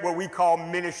great what we call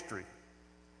ministry.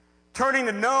 Turning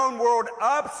the known world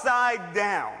upside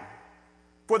down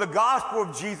for the gospel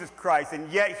of Jesus Christ,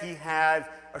 and yet he has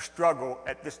a struggle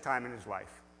at this time in his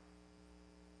life.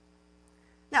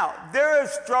 Now, there are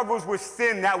struggles with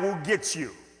sin that will get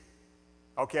you.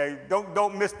 Okay,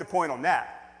 don't miss the point on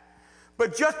that.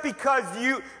 But just because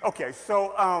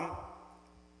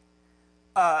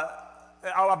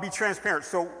I'll be transparent.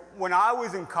 So when I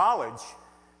was in college,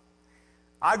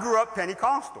 I grew up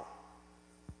Pentecostal.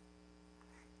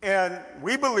 And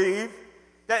we believe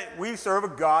that we serve a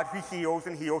God who heals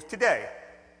and heals today.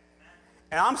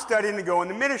 And I'm studying to go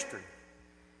into ministry.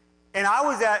 And I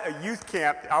was at a youth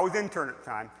camp. I was intern at the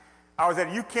time. I was at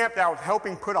a youth camp that I was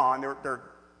helping put on. There were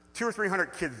 200 or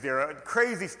 300 kids there.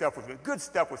 Crazy stuff was good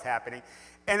stuff was happening.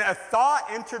 And a thought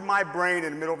entered my brain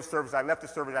in the middle of the service. I left the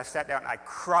service. I sat down and I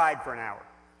cried for an hour.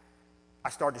 I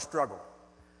started to struggle.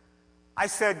 I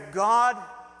said, God,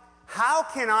 how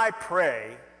can I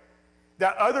pray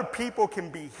that other people can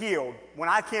be healed when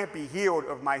I can't be healed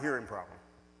of my hearing problem?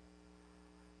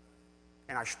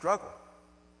 And I struggled.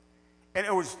 And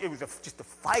it was just a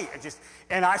fight.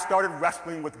 And I started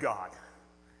wrestling with God.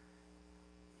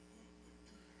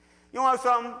 You know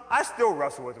something? I still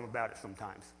wrestle with him about it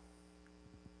sometimes.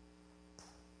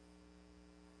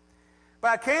 But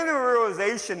I came to a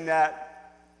realization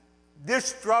that this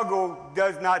struggle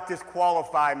does not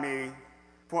disqualify me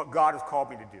from what God has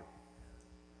called me to do.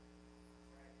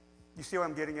 You see what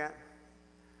I'm getting at?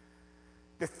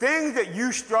 The things that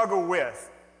you struggle with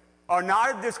are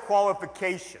not a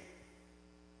disqualification.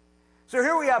 So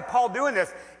here we have Paul doing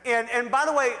this. And by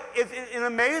the way, it's an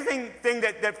amazing thing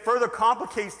that further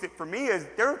complicates it for me is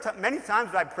there are many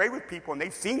times that I pray with people and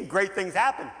they've seen great things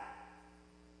happen.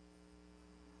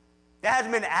 That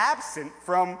hasn't been absent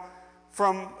from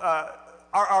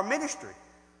our ministry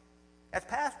as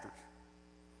pastors.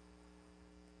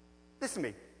 Listen to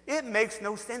me. It makes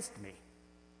no sense to me.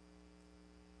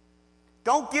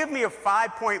 Don't give me a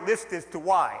 5-point list as to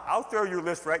why. I'll throw your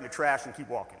list right in the trash and keep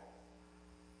walking.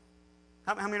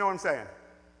 How many know what I'm saying?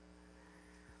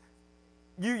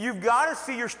 You've got to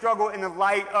see your struggle in the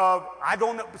light of, I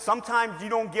don't know, sometimes you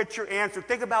don't get your answer.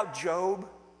 Think about Job.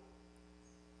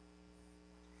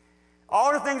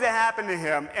 All the things that happened to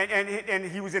him, and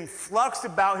he was in flux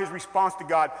about his response to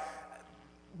God.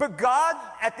 But God,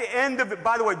 at the end of it,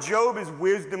 by the way, Job is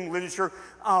wisdom literature.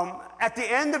 At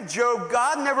the end of Job,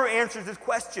 God never answers his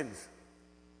questions.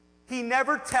 He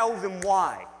never tells him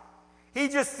why. He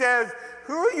just says,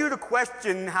 who are you to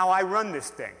question how I run this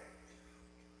thing?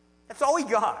 That's all he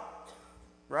got,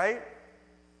 right?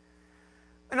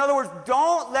 In other words,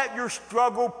 don't let your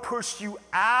struggle push you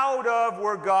out of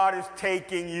where God is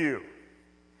taking you.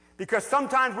 Because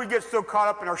sometimes we get so caught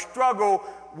up in our struggle,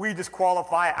 we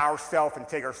disqualify ourselves and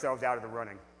take ourselves out of the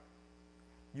running.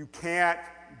 You can't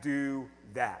do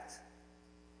that.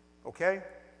 Okay?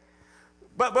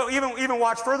 But even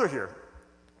watch further here.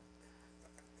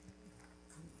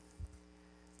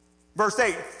 Verse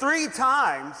 8, 3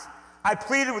 times I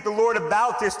pleaded with the Lord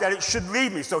about this, that it should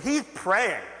leave me. So he's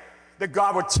praying that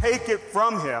God would take it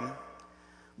from him.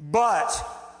 But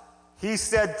he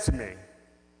said to me,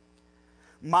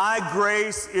 my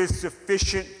grace is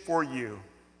sufficient for you,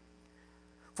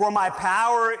 for my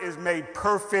power is made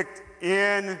perfect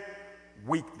in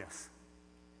weakness.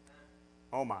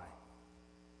 Oh my.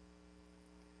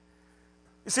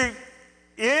 You see,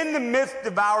 in the midst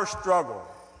of our struggle,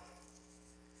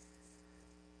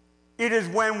 it is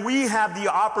when we have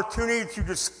the opportunity to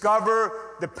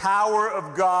discover the power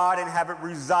of God and have it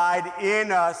reside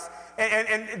in us.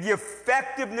 And the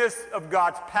effectiveness of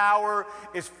God's power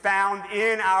is found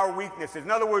in our weaknesses.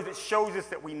 In other words, it shows us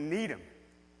that we need him.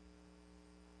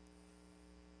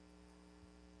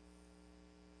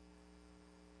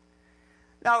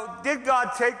 Now, did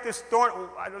God take this thorn?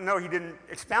 I don't know. He didn't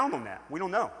expound on that. We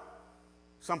don't know.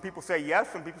 Some people say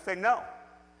yes, some people say no.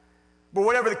 But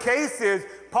whatever the case is,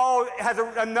 Paul has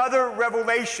another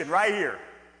revelation right here.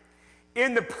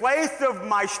 In the place of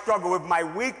my struggle, of my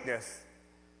weakness,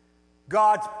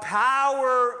 God's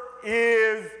power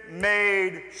is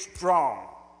made strong.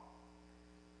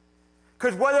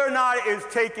 Because whether or not it is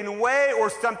taken away or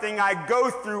something I go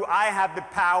through, I have the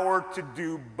power to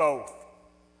do both.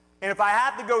 And if I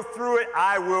have to go through it,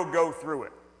 I will go through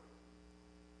it.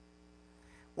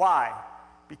 Why?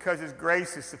 Because his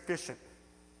grace is sufficient.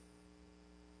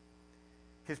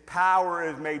 His power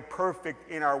is made perfect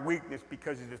in our weakness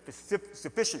because of the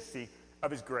sufficiency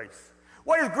of his grace.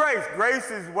 What is grace?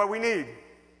 Grace is what we need.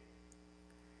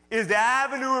 It is the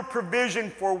avenue of provision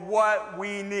for what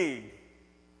we need.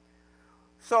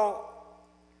 So,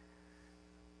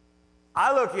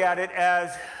 I look at it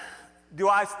as, do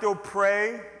I still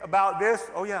pray about this?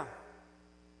 Oh yeah.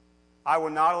 I will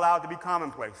not allow it to be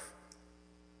commonplace.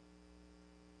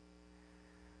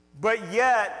 But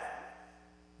yet,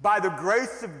 by the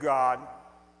grace of God,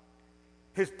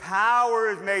 his power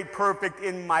is made perfect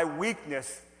in my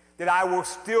weakness, that I will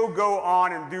still go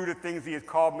on and do the things he has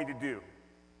called me to do.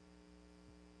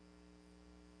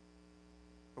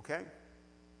 Okay?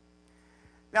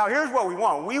 Now, here's what we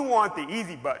want. We want the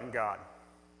easy button God.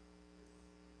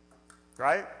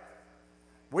 Right?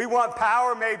 We want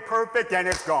power made perfect and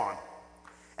it's gone.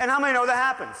 And how many know that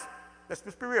happens? Let's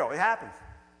just be real. It happens.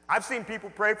 I've seen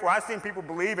people pray for, I've seen people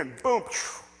believe, and boom,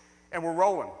 and we're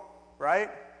rolling.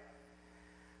 Right?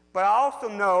 But I also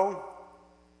know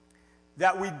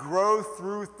that we grow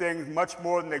through things much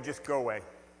more than they just go away.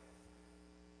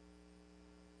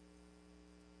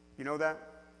 You know that?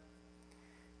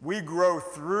 We grow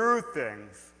through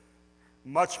things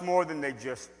much more than they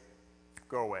just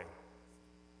go away.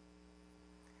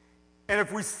 And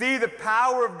if we see the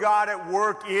power of God at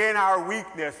work in our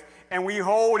weakness and we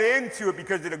hold into it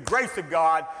because of the grace of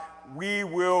God, we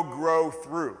will grow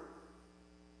through.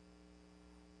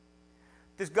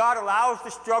 Does God allow us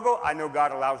to struggle? I know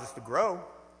God allows us to grow.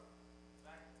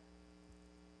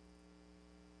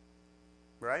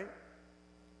 Right?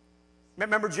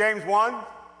 Remember James 1?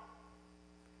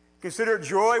 Consider it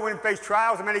joy when you face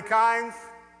trials of many kinds.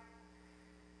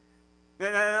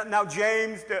 Now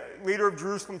James, the leader of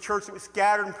Jerusalem church that was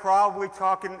scattered and probably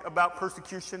talking about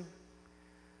persecution,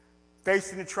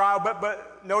 facing the trial,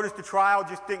 but notice the trial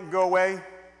just didn't go away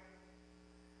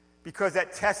because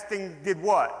that testing did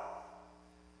what?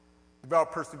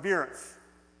 Develop perseverance.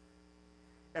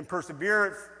 And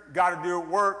perseverance got to do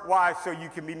work. Why? So you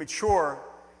can be mature.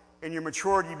 In your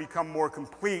maturity, you become more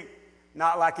complete,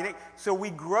 not lacking it. So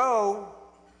we grow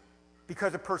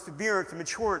because of perseverance and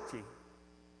maturity.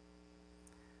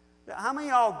 How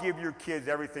many of y'all give your kids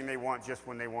everything they want just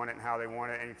when they want it and how they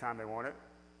want it, anytime they want it?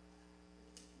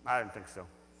 I didn't think so.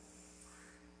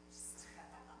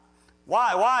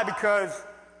 Why? Because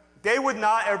they would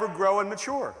not ever grow and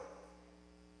mature.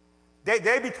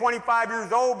 They'd be 25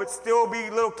 years old but still be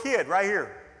a little kid right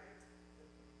here.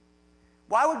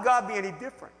 Why would God be any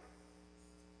different?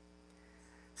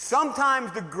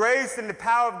 Sometimes the grace and the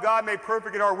power of God made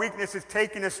perfect in our weakness is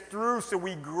taking us through so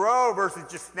we grow versus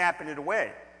just snapping it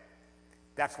away.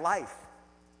 That's life.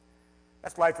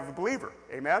 That's life of a believer.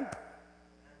 Amen?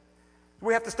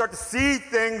 We have to start to see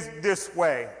things this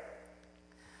way.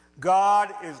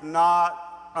 God is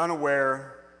not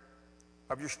unaware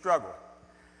of your struggle.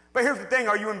 But here's the thing,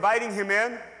 are you inviting him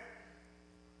in?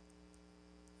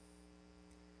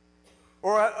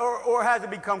 Or has it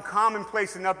become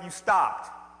commonplace enough you stopped?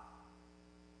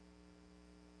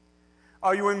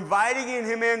 Are you inviting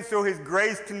him in so his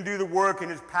grace can do the work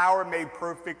and his power made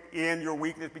perfect in your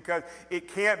weakness? Because it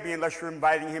can't be unless you're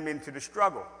inviting him into the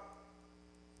struggle.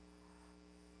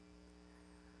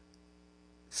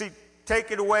 See,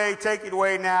 take it away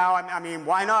now. I mean,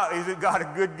 why not? Isn't God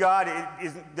a good God?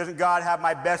 Doesn't God have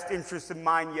my best interests in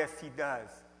mind? Yes, he does.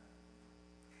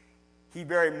 He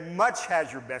very much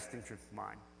has your best interest in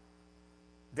mind.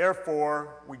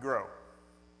 Therefore, we grow.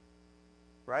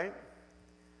 Right?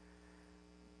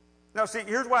 Now, see,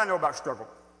 here's what I know about struggle.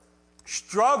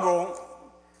 Struggle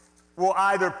will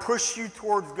either push you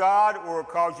towards God or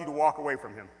cause you to walk away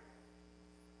from him.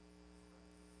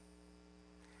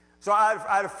 So I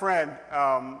had a friend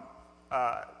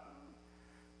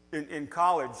in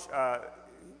college,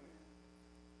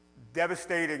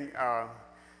 devastating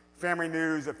family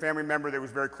news, a family member that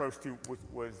was very close to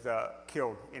was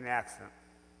killed in an accident.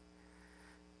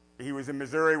 He was in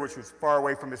Missouri, which was far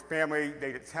away from his family.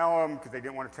 They didn't tell him because they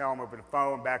didn't want to tell him over the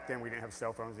phone. Back then, we didn't have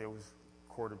cell phones. It was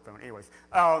corded phone. Anyways,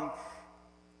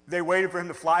 they waited for him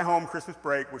to fly home Christmas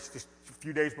break, which just a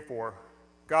few days before.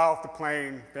 Got off the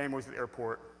plane. Family was at the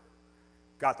airport.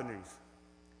 Got the news.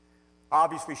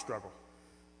 Obviously struggle.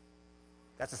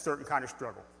 That's a certain kind of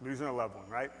struggle, losing a loved one,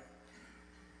 right?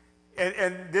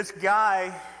 And this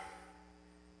guy,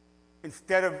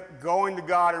 instead of going to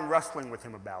God and wrestling with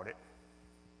him about it,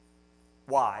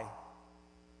 why?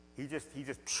 He just,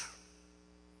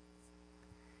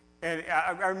 and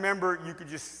I remember you could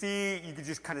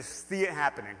just kind of see it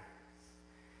happening.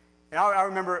 And I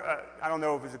remember, I don't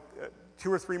know if it was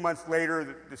 2 or 3 months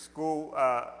later, the school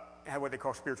had what they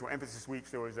call spiritual emphasis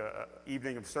weeks. There was an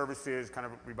evening of services, kind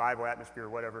of revival atmosphere or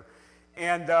whatever.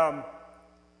 And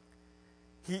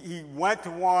he went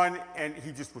to one and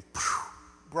he just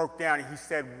broke down. And he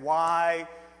said, why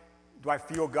do I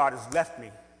feel God has left me?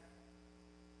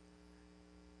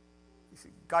 He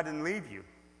said, God didn't leave you.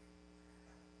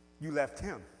 You left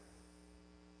him.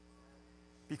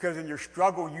 Because in your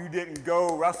struggle, you didn't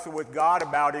go wrestle with God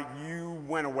about it. You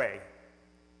went away.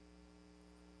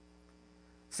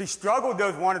 See, struggle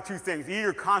does one of two things.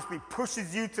 Either constantly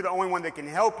pushes you to the only one that can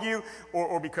help you,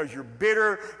 or because you're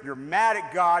bitter, you're mad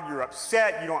at God, you're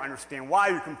upset, you don't understand why,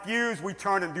 you're confused, we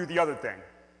turn and do the other thing.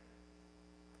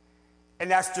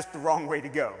 And that's just the wrong way to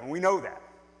go, and we know that.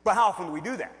 But how often do we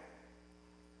do that?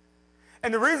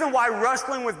 And the reason why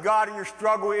wrestling with God in your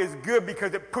struggle is good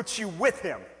because it puts you with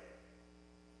him.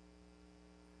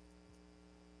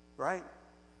 Right?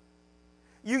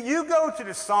 You go to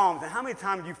the Psalms, and how many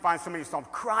times do you find somebody in the Psalms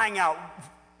crying out,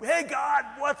 hey, God,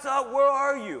 what's up? Where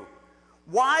are you?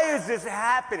 Why is this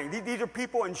happening? These are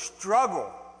people in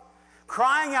struggle,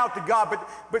 crying out to God,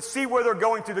 but see where they're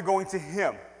going to. They're going to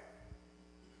him.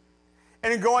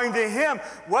 And in going to him,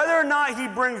 whether or not he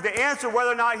brings the answer,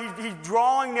 whether or not he's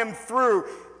drawing them through,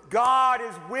 God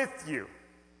is with you.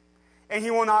 And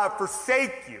he will not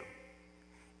forsake you.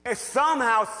 And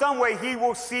somehow, some way, he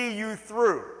will see you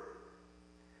through.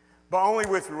 But only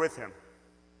with him.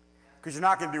 Because you're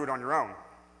not going to do it on your own.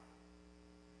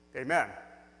 Amen.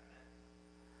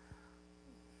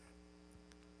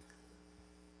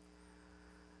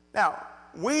 Now,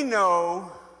 we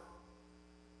know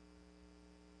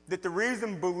that the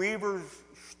reason believers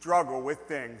struggle with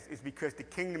things is because the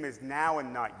kingdom is now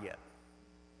and not yet.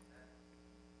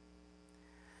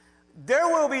 There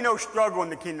will be no struggle in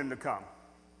the kingdom to come.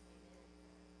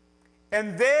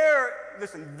 And there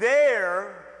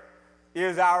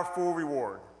is our full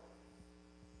reward.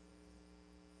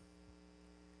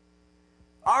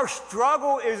 Our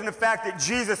struggle is in the fact that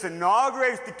Jesus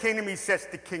inaugurates the kingdom. He sets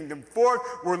the kingdom forth.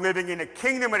 We're living in a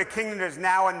kingdom, but a kingdom that is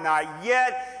now and not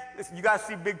yet. Listen, you guys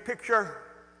see big picture?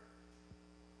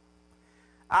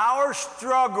 Our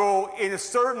struggle in a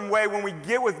certain way when we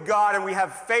get with God and we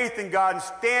have faith in God and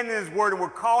stand in His Word and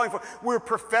we're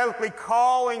prophetically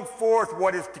calling forth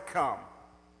what is to come.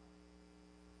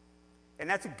 And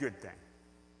that's a good thing.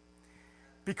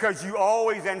 Because you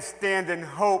always then stand in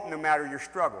hope no matter your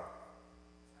struggle.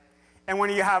 And when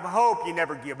you have hope, you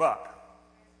never give up.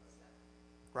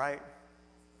 Right?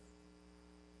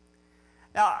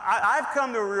 Now, I've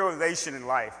come to a realization in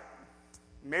life.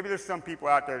 Maybe there's some people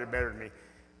out there that are better than me.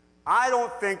 I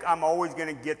don't think I'm always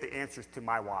going to get the answers to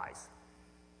my whys.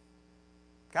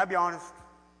 Can I be honest?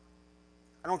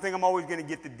 I don't think I'm always going to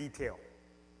get the detail.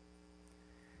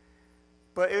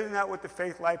 But isn't that what the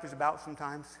faith life is about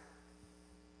sometimes?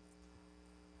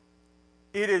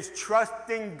 It is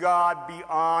trusting God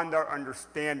beyond our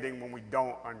understanding when we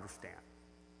don't understand.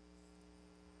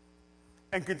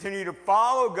 And continue to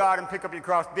follow God and pick up your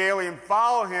cross daily and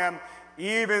follow Him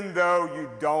even though you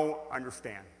don't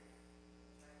understand.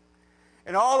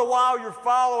 And all the while you're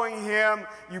following Him,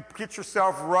 you get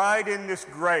yourself right in this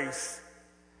grace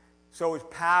so His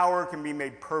power can be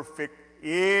made perfect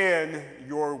in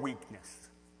your weakness,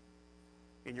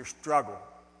 in your struggle,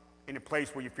 in a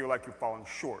place where you feel like you're falling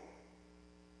short.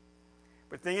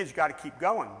 But the thing is, you got to keep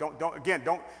going.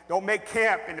 Don't make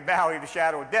camp in the valley of the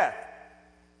shadow of death.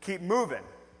 Keep moving.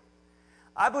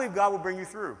 I believe God will bring you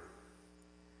through.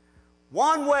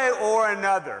 One way or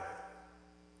another,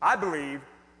 I believe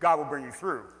God will bring you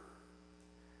through.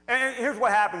 And here's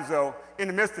what happens, though, in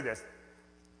the midst of this.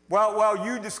 Well,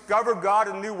 you discover God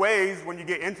in new ways when you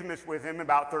get intimate with Him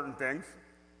about certain things.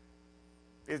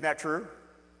 Isn't that true?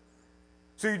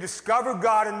 So you discover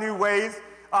God in new ways.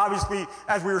 Obviously,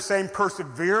 as we were saying,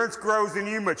 perseverance grows in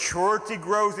you, maturity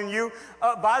grows in you.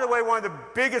 By the way, one of the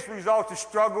biggest results of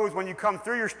struggle is when you come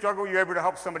through your struggle, you're able to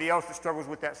help somebody else that struggles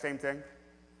with that same thing.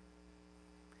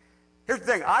 Here's the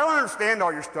thing. I don't understand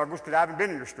all your struggles because I haven't been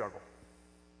in your struggle.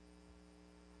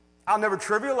 I'll never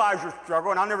trivialize your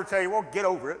struggle, and I'll never tell you, well, get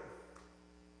over it.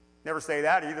 Never say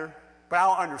that either. But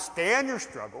I'll understand your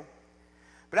struggle.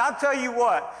 But I'll tell you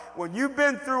what, when you've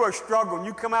been through a struggle and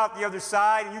you come out the other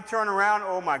side and you turn around,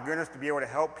 oh my goodness, to be able to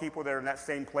help people that are in that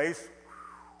same place,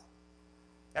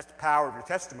 that's the power of your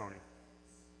testimony.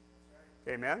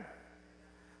 Amen?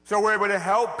 So we're able to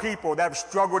help people that have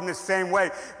struggled in the same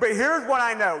way. But here's what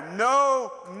I know.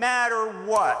 No matter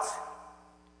what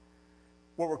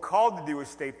we're called to do is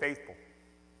stay faithful.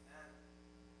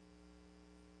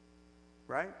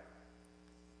 Right?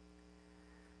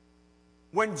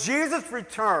 When Jesus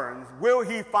returns, will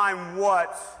He find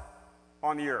what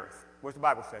on the earth? What's the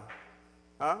Bible say?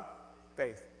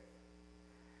 Faith.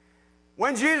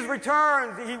 When Jesus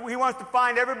returns, he wants to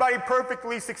find everybody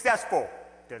perfectly successful.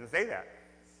 Doesn't say that.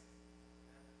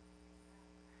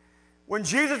 When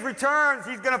Jesus returns,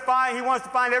 He wants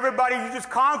to find everybody who just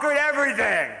conquered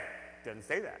everything. Doesn't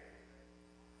say that.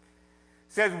 It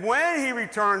says when He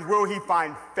returns, will He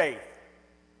find faith?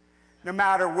 No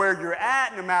matter where you're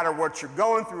at, no matter what you're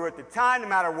going through at the time, no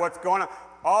matter what's going on,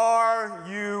 are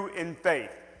you in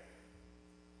faith?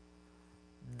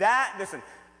 Listen,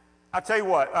 I'll tell you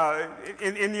what,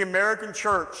 in the American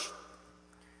church,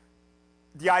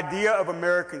 the idea of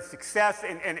American success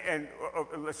and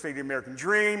let's say the American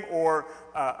dream or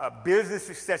a business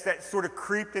success, that sort of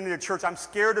creeped into the church. I'm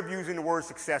scared of using the word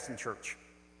success in church.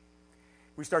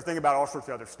 We start thinking about all sorts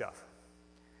of other stuff.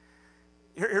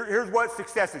 Here's what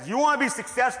success is. You want to be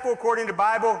successful according to the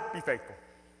Bible? Be faithful.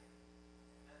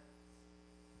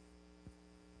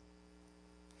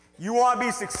 You want to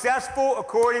be successful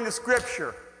according to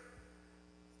Scripture?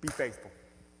 Be faithful.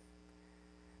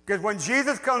 Because when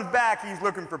Jesus comes back, He's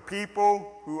looking for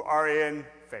people who are in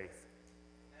faith.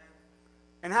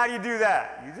 And how do you do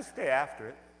that? You just stay after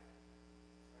it.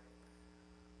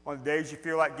 On the days you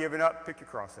feel like giving up, pick your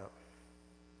cross up.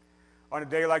 On a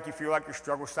day like you feel like your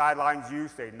struggle sidelines you,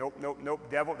 say, nope, nope, nope,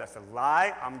 devil, that's a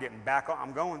lie. I'm getting back on.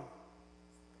 I'm going.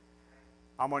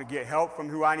 I'm going to get help from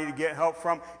who I need to get help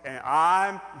from, and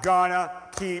I'm going to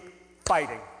keep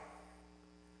fighting.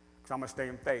 Because So I'm going to stay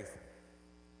in faith.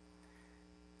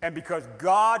 And because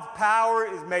God's power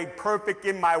is made perfect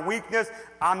in my weakness,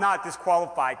 I'm not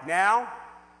disqualified now,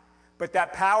 but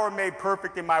that power made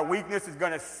perfect in my weakness is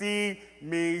going to see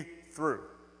me through.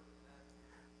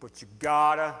 But you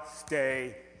gotta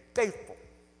stay faithful.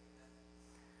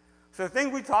 So the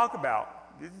things we talk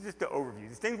about, this is just the overview.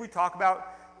 The things we talk about,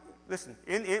 listen,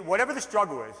 in whatever the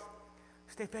struggle is,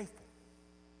 stay faithful.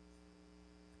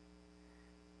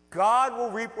 God will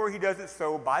reap where he doesn't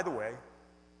sow, by the way,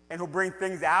 and he'll bring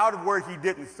things out of where he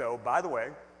didn't sow, by the way,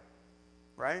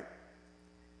 right?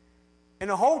 And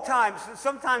the whole time,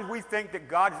 sometimes we think that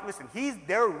God, listen, he's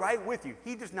there right with you.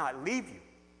 He does not leave you.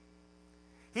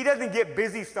 He doesn't get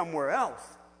busy somewhere else.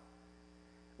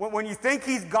 When you think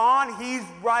he's gone, he's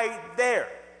right there.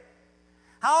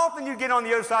 How often you get on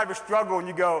the other side of a struggle and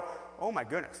you go, oh my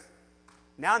goodness,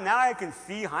 now I can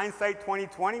see hindsight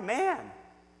 2020. Man,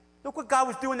 look what God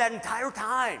was doing that entire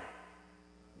time.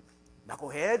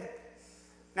 Knucklehead.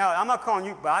 Now, I'm not calling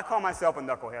you, but I call myself a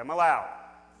knucklehead. I'm allowed.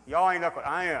 Y'all ain't knucklehead.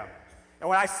 I am. And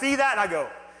when I see that, I go,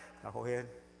 knucklehead.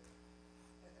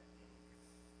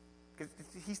 Because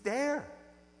he's there.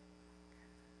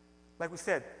 Like we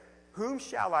said, whom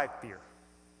shall I fear?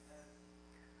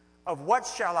 Of what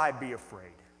shall I be afraid?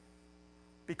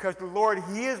 Because the Lord,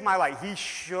 he is my light. He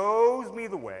shows me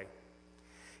the way.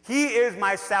 He is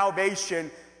my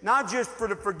salvation, not just for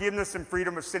the forgiveness and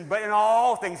freedom of sin, but in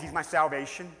all things, he's my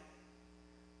salvation.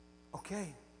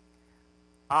 Okay.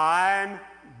 I'm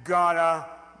gonna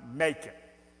make it.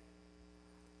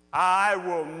 I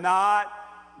will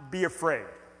not be afraid.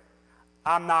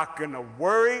 I'm not going to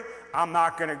worry. I'm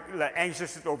not going to let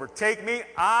anxiousness overtake me.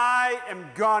 I am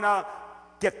going to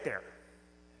get there.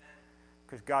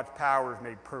 Because God's power is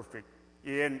made perfect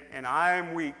in, and I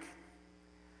am weak,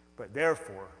 but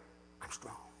therefore I'm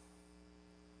strong.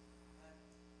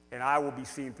 And I will be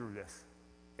seen through this.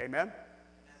 Amen?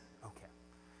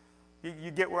 Okay.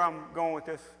 You get where I'm going with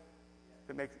this?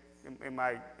 Am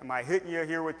I hitting you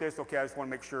here with this? Okay, I just want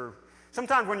to make sure.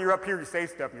 Sometimes when you're up here, you say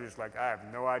stuff, and you're just like, I have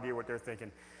no idea what they're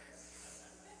thinking.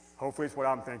 Hopefully it's what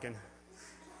I'm thinking.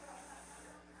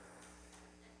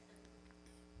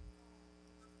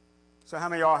 So how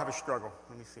many of y'all have a struggle?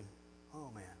 Let me see. Oh,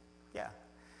 man. Yeah.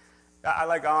 I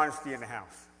like honesty in the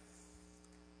house.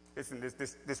 Listen,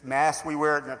 this mask we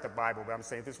wear, not the Bible, but I'm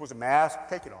saying if this was a mask,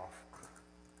 take it off.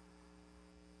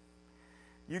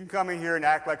 You can come in here and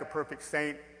act like a perfect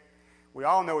saint. We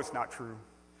all know it's not true.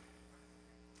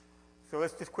 So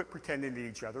let's just quit pretending to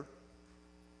each other,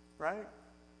 right?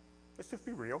 Let's just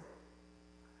be real.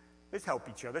 Let's help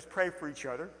each other. Let's pray for each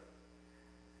other.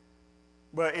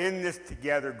 But in this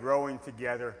together, growing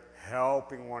together,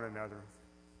 helping one another,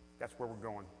 that's where we're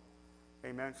going.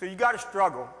 Amen? So you got to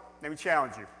struggle. Let me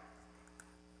challenge you.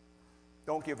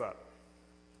 Don't give up.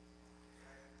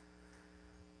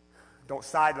 Don't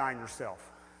sideline yourself.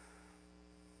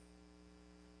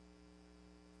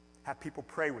 Have people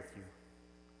pray with you.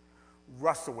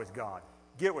 Wrestle with God.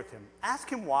 Get with him. Ask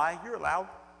him why. You're allowed.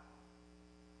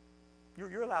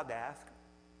 You're allowed to ask.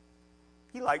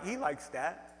 He likes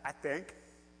that, I think.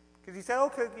 Because he said,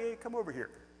 okay, yeah, come over here.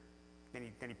 Then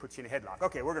he puts you in a headlock.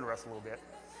 Okay, we're going to wrestle a little bit.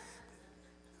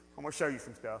 I'm going to show you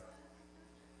some stuff.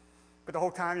 But the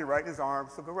whole time you're right in his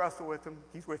arms, so go wrestle with him.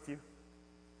 He's with you.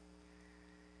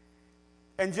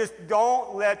 And just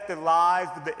don't let the lies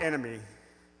of the enemy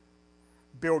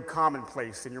build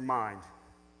commonplace in your mind.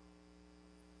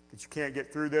 That you can't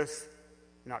get through this,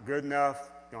 you're not good enough,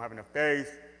 you don't have enough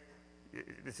faith,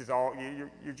 this is all,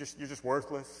 you're just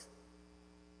worthless,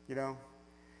 you know?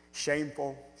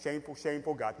 Shameful,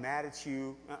 God's mad at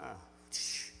you.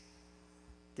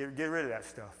 Get rid of that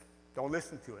stuff. Don't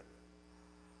listen to it.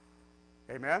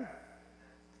 Amen?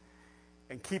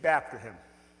 And keep after him.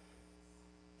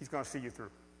 He's going to see you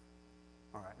through.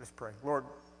 All right, let's pray. Lord,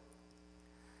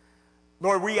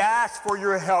 we ask for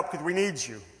your help because we need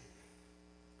you.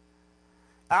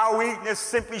 Our weakness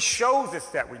simply shows us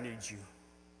that we need you.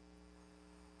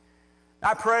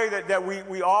 I pray that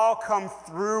we all come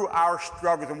through our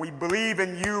struggles and we believe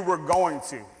in you, we're going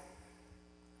to.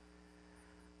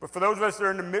 But for those of us that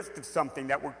are in the midst of something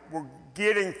that we're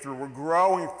getting through, we're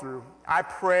growing through, I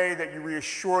pray that you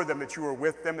reassure them that you are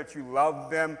with them, that you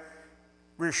love them,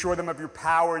 reassure them of your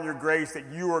power and your grace,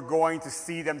 that you are going to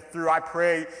see them through. I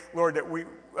pray, Lord, that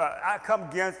I come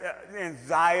against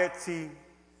anxiety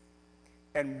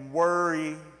and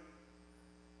worry.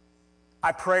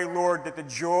 I pray, Lord, that the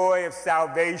joy of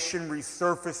salvation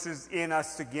resurfaces in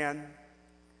us again.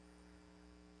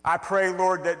 I pray,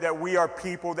 Lord, that we are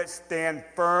people that stand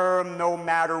firm no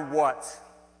matter what.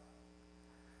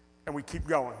 And we keep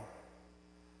going.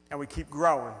 And we keep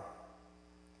growing.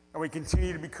 and we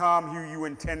continue to become who you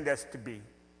intend us to be.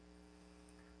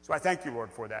 So I thank you,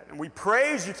 Lord, for that. And we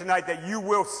praise you tonight that you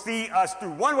will see us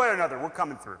through. One way or another, we're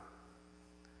coming through.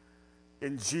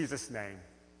 In Jesus' name,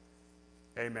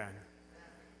 amen.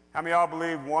 How many of y'all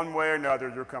believe one way or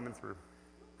another you're coming through?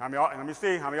 How many y'all, let me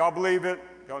see. How many of y'all believe it?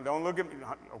 Don't look at me.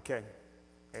 Okay.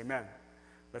 Amen.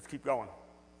 Let's keep going.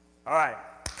 All right.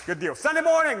 Good deal. Sunday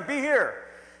morning, be here.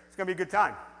 It's going to be a good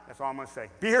time. That's all I'm going to say.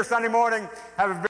 Be here Sunday morning. Have a